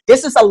there.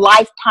 This is a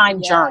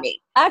lifetime journey.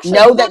 Actually,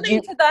 know that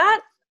you to that.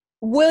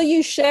 Will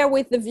you share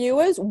with the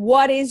viewers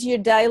what is your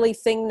daily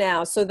thing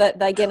now so that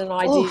they get an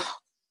idea? Oh,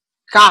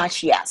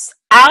 gosh, yes.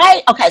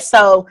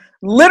 So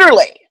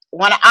literally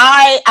when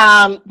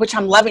which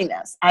I'm loving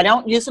this, I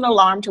don't use an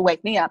alarm to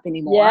wake me up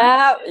anymore.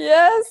 Yeah,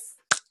 yes.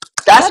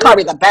 That's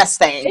probably the best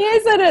thing.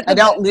 Isn't it?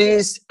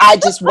 I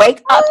just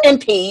wake up in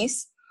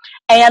peace.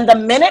 And the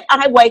minute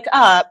I wake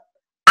up,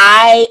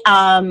 I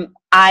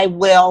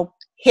will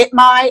hit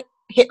my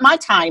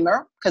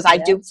timer because I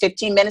do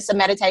 15 minutes of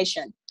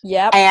meditation.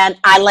 Yeah. And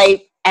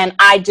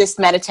I just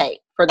meditate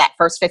for that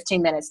first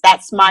 15 minutes.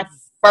 That's my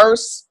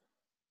first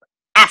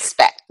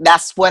aspect.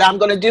 That's what I'm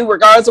going to do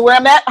regardless of where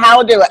I'm at, how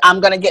I'll do it.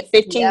 I'm going to get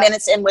 15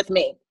 minutes in with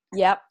me.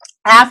 Yep.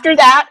 After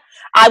that,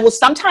 I will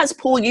sometimes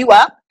pull you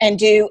up and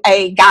do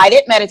a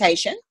guided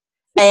meditation.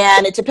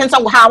 And it depends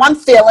on how I'm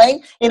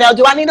feeling. You know,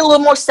 do I need a little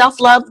more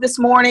self-love this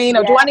morning,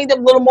 or do I need a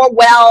little more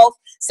wealth?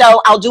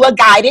 So I'll do a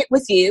guided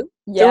with you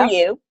through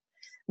you.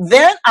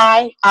 Then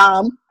I'll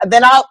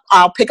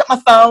pick up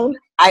my phone.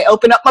 I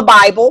open up my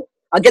Bible.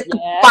 I'll get the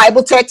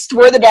Bible text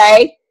for the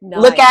day.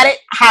 Look at it.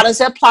 How does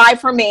it apply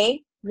for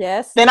me?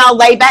 Yes. Then I'll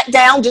lay back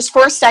down just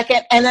for a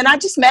second, and then I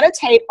just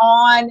meditate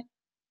on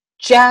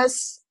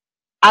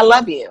I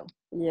love you.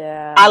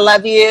 Yeah. I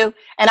love you.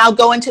 And I'll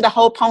go into the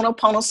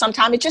Ho'oponopono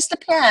sometime. It just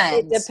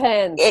depends. It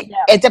depends.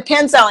 It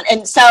depends on.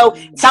 And so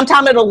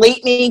sometimes it'll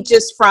lead me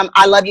just from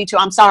I love you to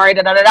I'm sorry,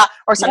 da, da, da, da.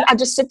 Or sometimes I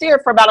just sit there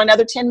for about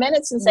another 10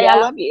 minutes and say, I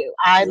love you.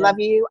 I love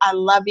you. I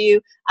love you.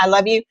 I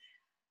love you.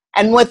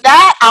 And with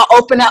that, I'll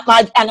open up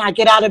and I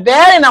get out of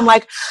bed and I'm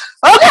like,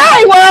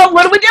 okay, well,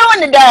 what are we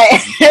doing today?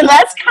 And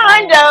that's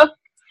kind of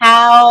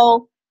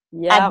how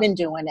I've been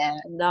doing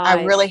it. Nice.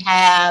 I really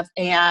have.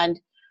 And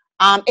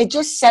it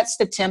just sets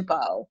the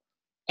tempo.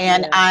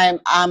 And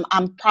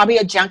I'm probably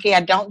a junkie.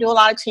 I don't do a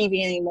lot of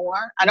TV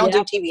anymore. I don't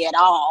do TV at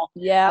all.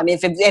 Yeah. I mean,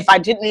 if I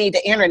didn't need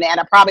the internet,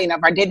 if I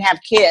didn't have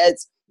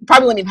kids,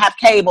 probably wouldn't even have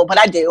cable, but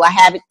I do. I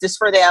have it just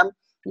for them.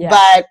 Yeah.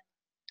 But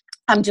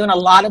I'm doing a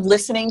lot of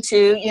listening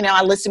to,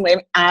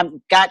 I've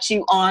got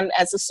you on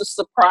as a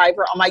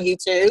subscriber on my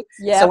YouTube.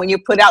 Yeah. So when you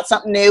put out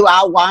something new,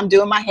 while I'm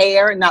doing my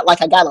hair, not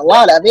like I got a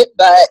lot of it,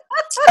 but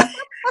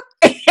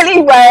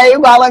anyway,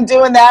 while I'm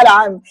doing that,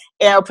 I'm,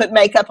 put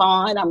makeup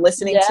on, I'm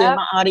listening to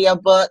my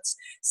audiobooks.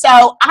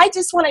 So I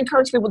just want to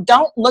encourage people,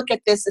 don't look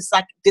at this as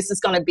like, this is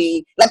going to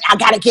be, like, I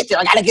got to get there,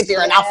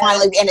 and I'll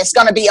finally, and it's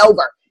going to be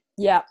over.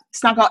 Yeah.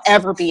 It's not going to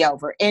ever be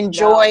over.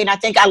 Enjoy. And I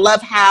think I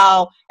love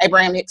how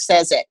Abraham Hicks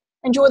says it.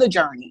 Enjoy the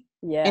journey.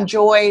 Yeah.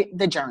 Enjoy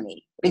the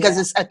journey because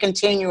it's a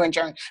continuing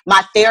journey.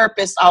 My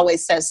therapist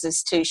always says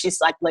this too. She's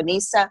like,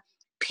 Lynesa,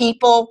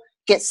 people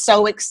get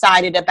so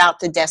excited about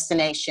the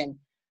destination.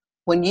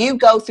 When you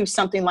go through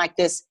something like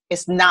this,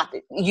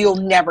 you'll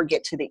never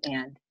get to the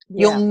end. Yeah.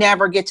 You'll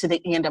never get to the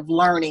end of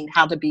learning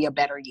how to be a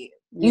better you.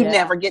 You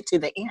never get to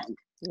the end.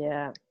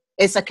 Yeah.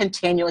 It's a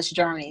continuous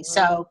journey.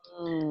 So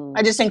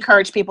I just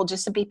encourage people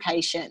just to be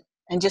patient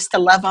and just to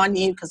love on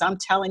you because I'm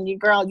telling you,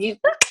 girl,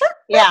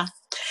 yeah.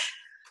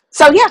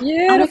 So yeah,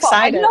 beautiful. I'm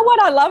excited. You know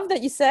what I love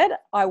that you said?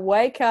 I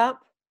wake up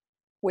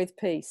with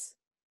peace.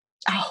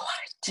 Oh,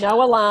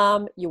 no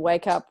alarm. You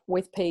wake up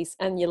with peace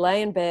and you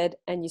lay in bed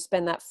and you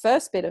spend that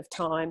first bit of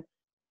time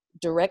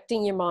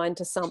directing your mind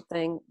to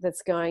something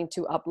that's going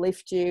to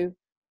uplift you,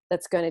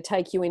 that's going to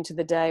take you into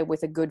the day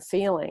with a good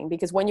feeling.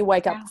 Because when you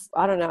wake up,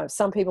 I don't know,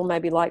 some people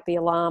maybe like the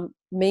alarm.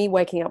 Me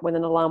waking up with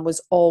an alarm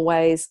was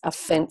always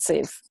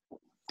offensive.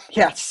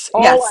 Yes.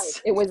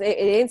 Always. Yes. It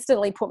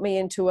instantly put me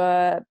into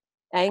a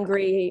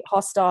angry,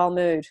 hostile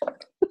mood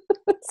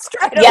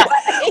straight Yeah.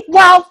 away.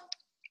 Well,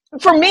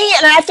 for me,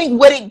 and I think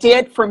what it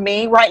did for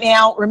me right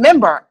now,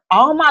 remember,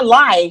 all my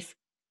life,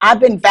 I've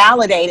been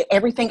validated.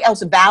 Everything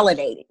else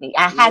validated me.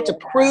 I had to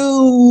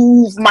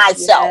prove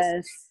myself.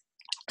 Yes.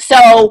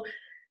 So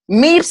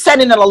me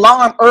setting an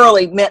alarm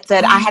early meant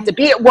that I had to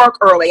be at work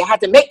early. I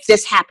had to make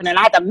this happen, and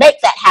I had to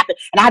make that happen.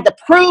 And I had to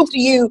prove to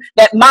you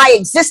that my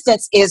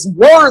existence is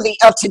worthy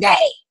of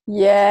today.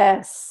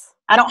 Yes.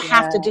 I don't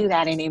have to do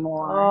that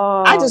anymore.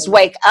 Oh. I just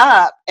wake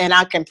up and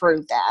I can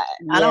prove that.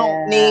 I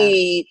don't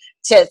need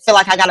to feel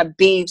like I got to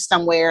be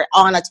somewhere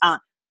on a time.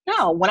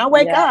 No, when I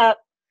wake up,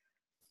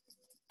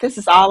 this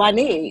is all I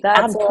need.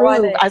 That's I'm all I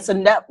proved. need. I said,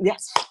 no,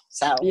 yes.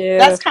 So Beautiful.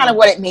 That's kind of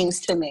what it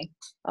means to me.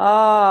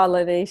 Oh,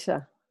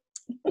 Lynesa.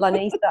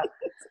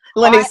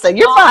 Lynesa,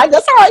 you're fine.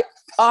 That's all right.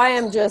 I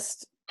am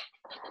just,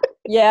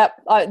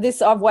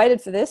 I've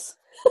waited for this.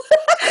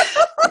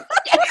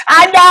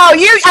 I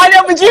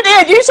know, but you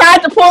did. You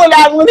tried to pull it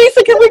out.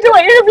 Lynesa, can we do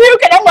an interview?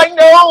 And I'm like,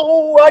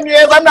 no,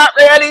 Agnes, I'm not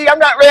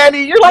ready.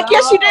 You're like,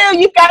 yes, you do.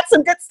 You've got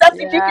some good stuff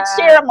that you can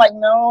share. I'm like,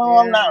 no,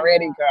 I'm not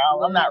ready,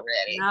 girl. I'm not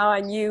ready. No,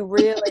 and you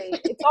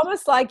really, it's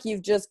almost like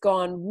you've just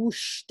gone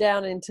whoosh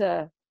down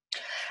into.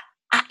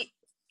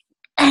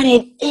 And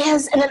it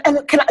is, and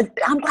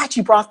I'm glad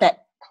you brought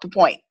that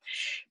point,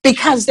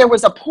 because there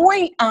was a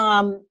point,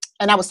 and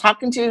I was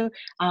talking to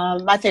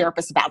my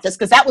therapist about this,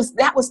 because that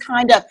was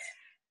kind of,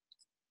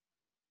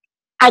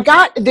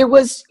 there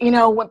was,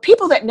 when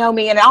people that know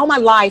me and all my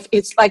life,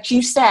 it's like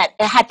you said,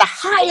 it had the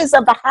highest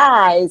of the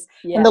highs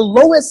and the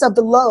lowest of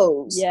the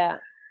lows. Yeah.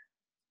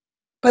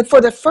 But for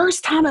the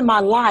first time in my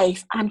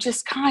life, I'm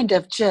just kind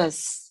of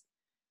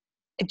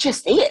it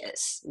just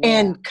is,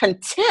 and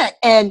content.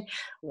 And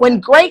when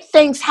great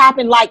things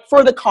happen, like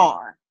for the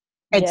car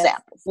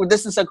example, well,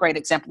 this is a great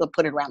example to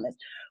put it around this.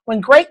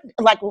 When great,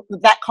 like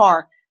that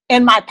car,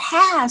 in my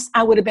past,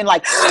 I would have been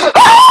like, oh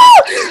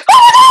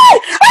my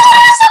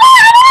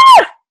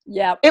God!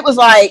 Yeah. It was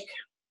like,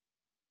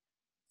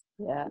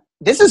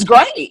 this is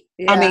great.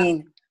 Yeah. I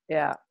mean,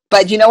 yeah.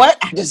 But you know what?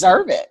 I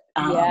deserve it.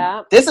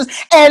 This is,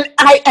 and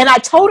I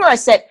told her, I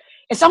said,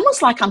 it's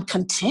almost like I'm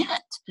content.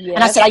 Yes.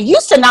 And I said, I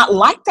used to not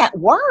like that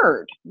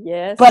word.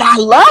 Yes. But I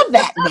love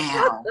that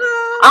now.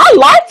 I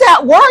like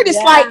that word. It's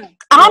like,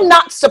 I'm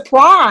not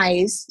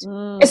surprised.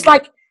 It's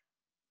like,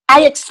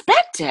 I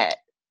expect it.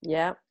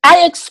 Yeah.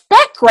 I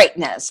expect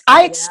greatness.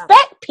 I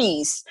expect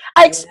peace.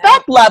 I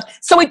expect love.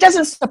 So it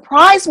doesn't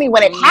surprise me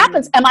when it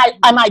happens. Am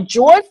I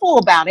joyful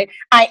about it?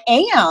 I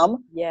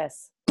am.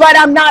 Yes. But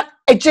I'm not,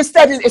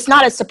 it's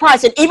not a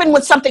surprise. And even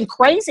when something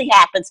crazy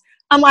happens,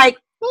 I'm like,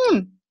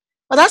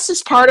 well, that's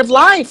just part of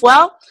life.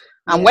 Well,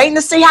 I'm waiting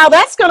to see how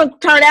that's going to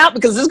turn out,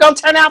 because it's going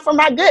to turn out for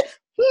my good.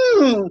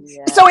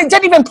 So it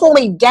didn't even pull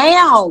me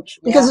down,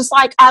 because it's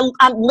like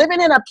I'm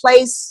living in a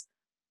place,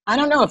 I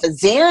don't know if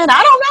it's Zen.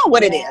 I don't know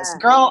what it is,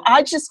 girl.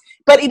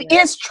 But it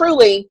is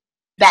truly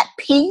that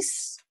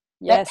peace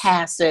that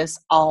passes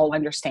all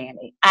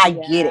understanding. I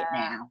get it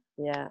now.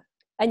 Yeah.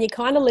 And you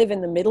kind of live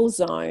in the middle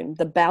zone,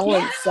 the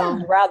balance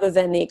zone, rather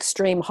than the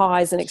extreme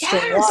highs and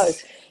extreme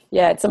lows.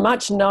 Yeah, it's a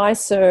much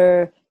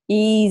nicer,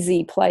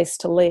 easy place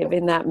to live,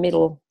 in that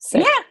middle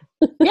section.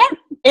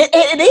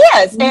 It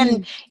is.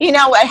 And,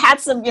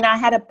 I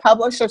had a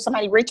publisher,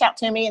 somebody reach out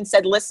to me and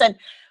said, listen,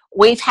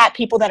 we've had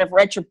people that have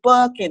read your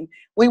book, and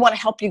we want to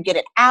help you get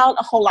it out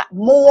a whole lot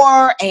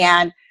more.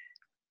 And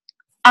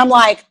I'm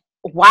like,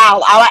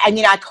 wow.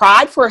 I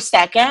cried for a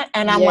second,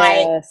 and I'm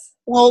like,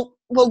 well,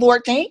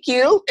 Lord, thank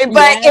you.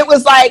 But it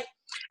was like,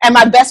 and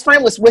my best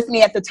friend was with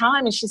me at the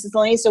time, and she says,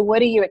 Lynesa, what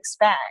do you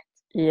expect?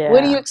 Yeah.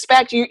 What do you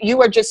expect?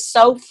 You are just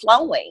so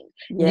flowing.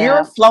 Yeah.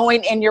 You're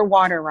flowing in your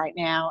water right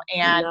now.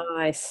 And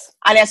nice.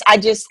 I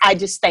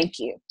just thank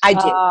you. I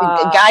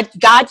do.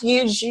 God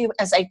used you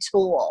as a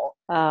tool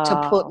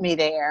to put me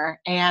there.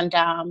 And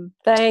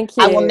thank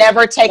you. I will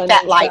never take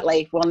that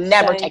lightly. We'll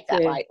never take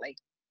that lightly.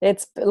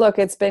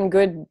 It's been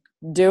good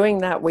doing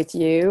that with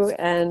you,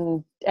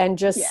 and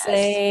just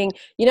seeing,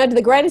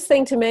 the greatest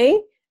thing to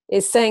me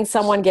is seeing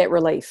someone get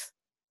relief.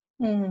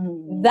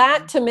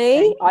 That to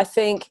me, I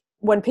think,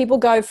 when people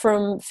go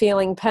from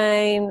feeling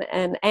pain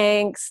and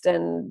angst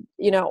and,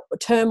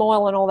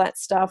 turmoil and all that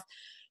stuff,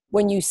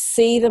 when you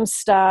see them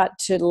start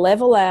to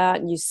level out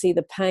and you see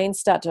the pain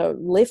start to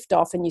lift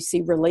off and you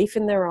see relief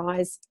in their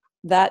eyes,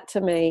 that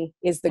to me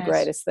is the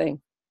greatest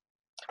thing.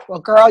 Well,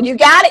 girl, you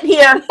got it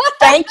here.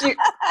 Thank you.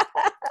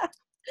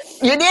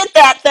 You did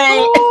that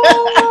thing.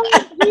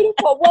 Oh,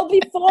 beautiful. Well,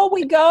 before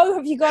we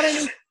go, do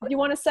you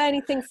want to say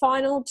anything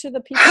final to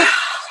the people?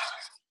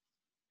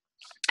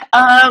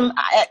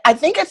 I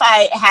think if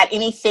I had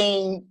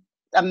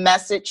a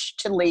message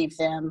to leave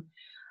them,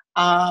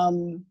 I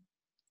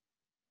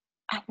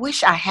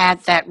wish I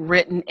had that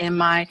written in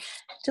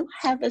do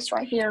I have this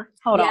right here?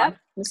 Hold on.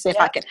 Let's see if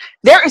I can.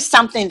 There is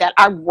something that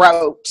I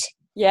wrote.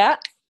 Yeah.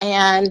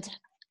 And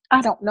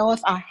I don't know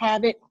if I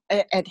have it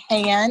at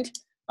hand.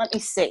 Let me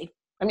see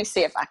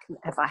if I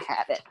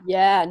have it.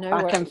 Yeah, no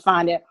worries. I can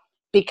find it,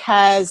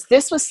 because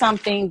this was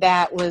something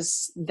that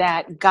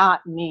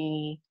got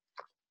me.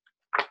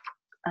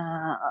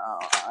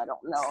 I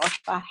don't know if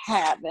I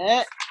have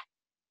it.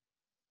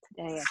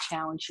 Today I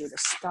challenge you to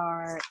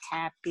start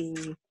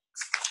happy.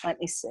 Let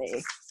me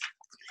see.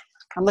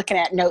 I'm looking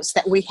at notes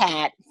that we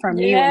had from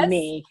you and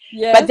me.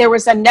 Yes. But there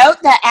was a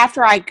note that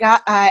after I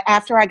got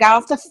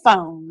off the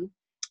phone,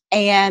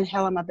 and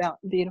hello, my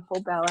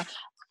beautiful Bella.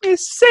 Let me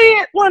see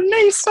it,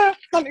 Lynesa.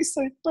 Let me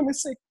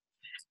see.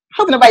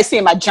 Hope nobody's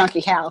seeing my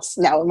junky house.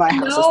 No, my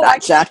house is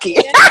not junky.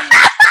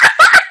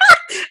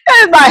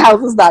 My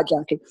house is not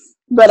junky.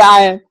 But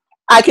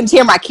I can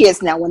hear my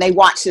kids now when they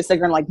watch this. They're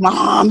going like,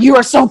 Mom, you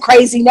are so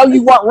crazy. No,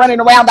 you weren't running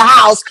around the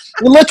house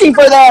looking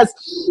for this.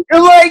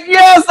 I'm like,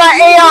 yes,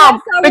 I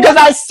am. Because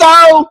I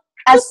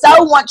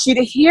so want you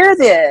to hear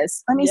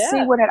this. Let me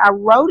see what I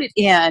wrote it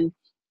in.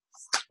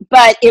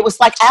 But it was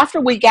like after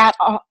we got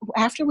off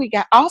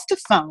the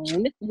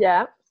phone.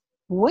 Yeah.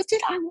 What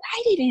did I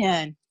write it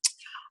in?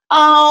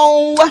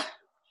 Oh,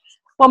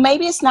 well,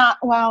 maybe it's not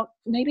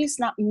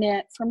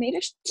meant for me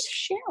to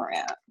share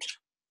it.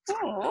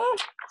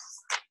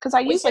 Because I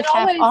usually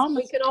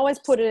we can always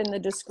put it in the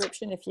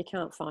description if you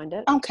can't find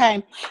it.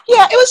 Okay.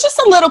 Yeah, it was just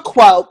a little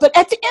quote. But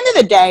at the end of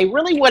the day,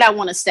 really what I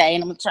want to say,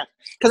 and I'm trying,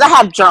 because I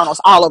have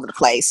journals all over the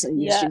place, and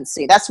you can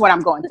see that's what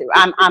I'm going through.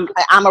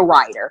 I'm a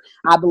writer.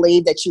 I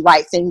believe that you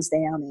write things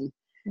down and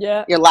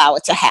you allow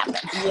it to happen.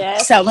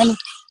 Yes. So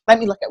let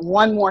me look at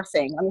one more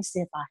thing. Let me see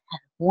if I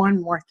have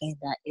one more thing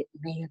that it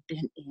may have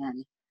been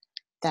in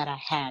that I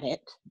had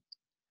it.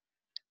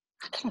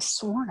 I could have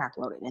sworn I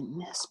wrote it in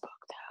this book,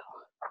 though.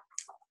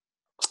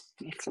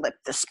 Let me flip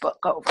this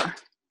book over.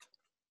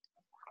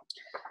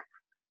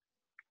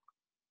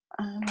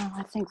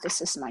 I think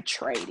this is my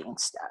trading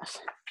stuff.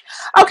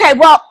 Okay,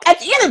 well, at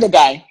the end of the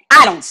day,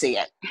 I don't see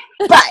it.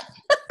 But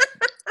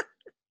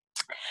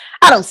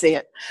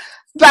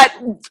But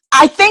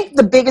I think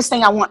the biggest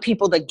thing I want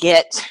people to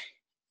get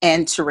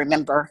and to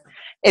remember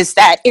is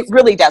that it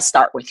really does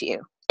start with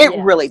you. It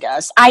really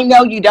does. I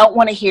know you don't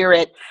want to hear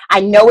it.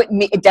 I know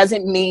it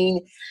doesn't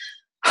mean,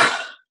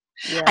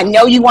 I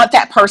know you want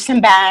that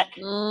person back.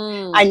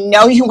 I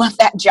know you want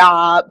that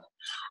job.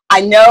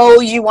 I know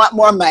you want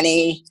more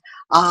money.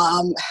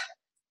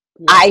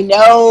 I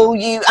know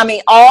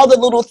all the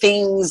little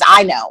things.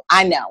 I know.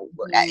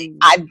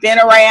 I've been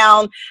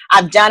around.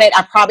 I've done it.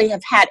 I probably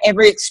have had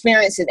every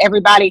experience, and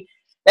everybody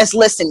that's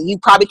listening, you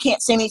probably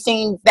can't see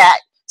anything that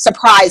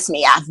surprised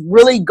me. I've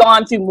really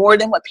gone through more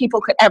than what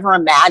people could ever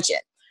imagine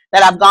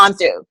that I've gone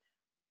through.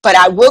 But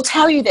I will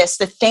tell you this,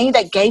 the thing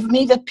that gave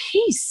me the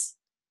peace,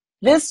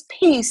 this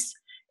peace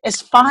is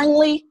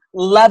finally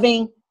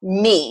loving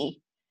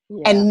me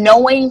and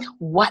knowing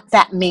what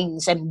that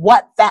means and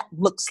what that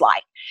looks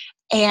like.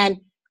 And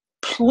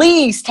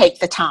please take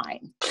the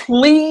time.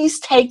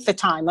 Please take the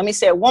time. Let me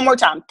say it one more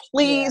time.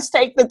 Please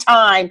take the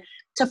time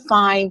to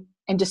find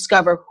and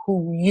discover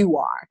who you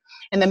are.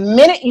 And the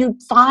minute you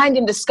find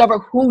and discover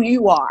who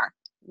you are,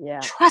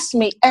 trust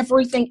me,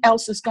 everything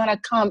else is going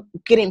to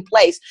get in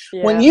place.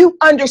 When you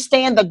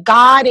understand the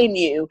God in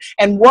you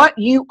and what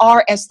you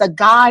are as the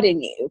God in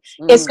you,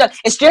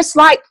 it's just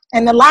like,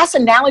 and the last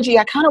analogy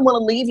I kind of want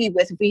to leave you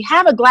with, if we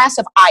have a glass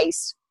of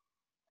ice,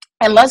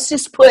 and let's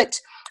just put,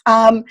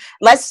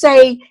 let's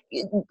say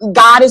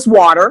God is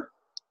water,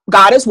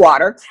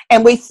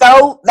 and we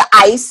throw the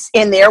ice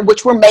in there,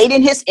 which were made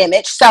in his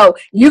image. So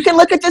you can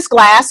look at this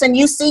glass and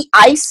you see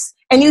ice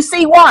and you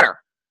see water.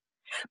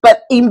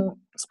 But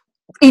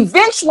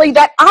eventually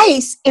that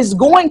ice is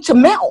going to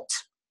melt.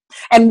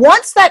 And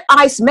once that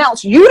ice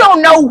melts, you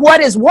don't know what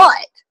is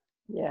what.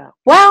 Yeah.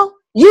 Well,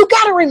 you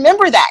got to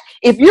remember that.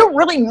 If you're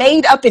really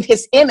made up in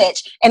his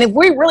image, and if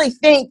we really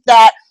think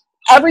that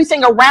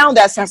everything around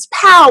us has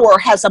power,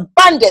 has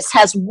abundance,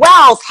 has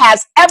wealth,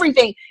 has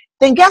everything,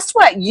 then guess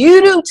what?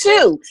 You do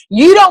too.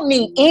 You don't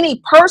need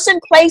any person,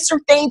 place, or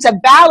thing to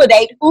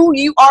validate who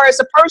you are as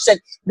a person.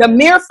 The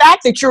mere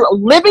fact that you're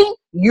living,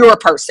 you're a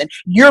person.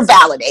 You're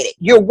validated.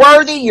 You're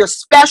worthy. You're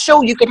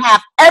special. You can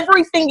have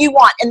everything you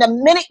want. And the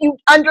minute you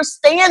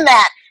understand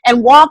that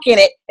and walk in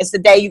it, it's the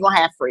day you're going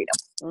to have freedom.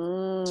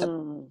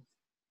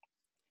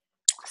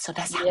 So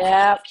that's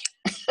how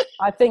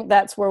I think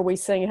that's where we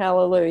sing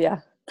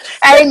hallelujah.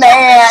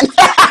 Amen.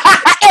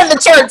 And the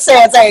church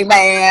says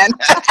amen.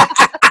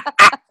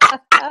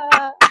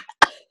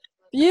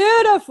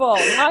 Beautiful.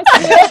 Nice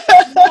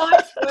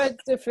words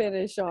to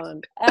finish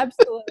on.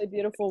 Absolutely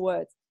beautiful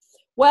words.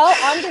 Well,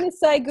 I'm going to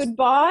say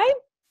goodbye.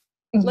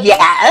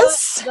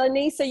 Yes.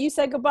 Lynesa, you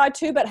say goodbye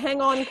too, but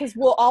hang on because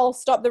I'll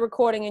stop the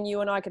recording and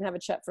you and I can have a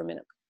chat for a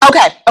minute.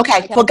 Okay.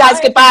 Well,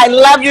 guys, goodbye.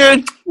 Love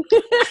you.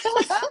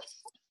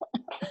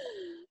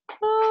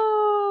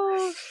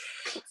 Oh.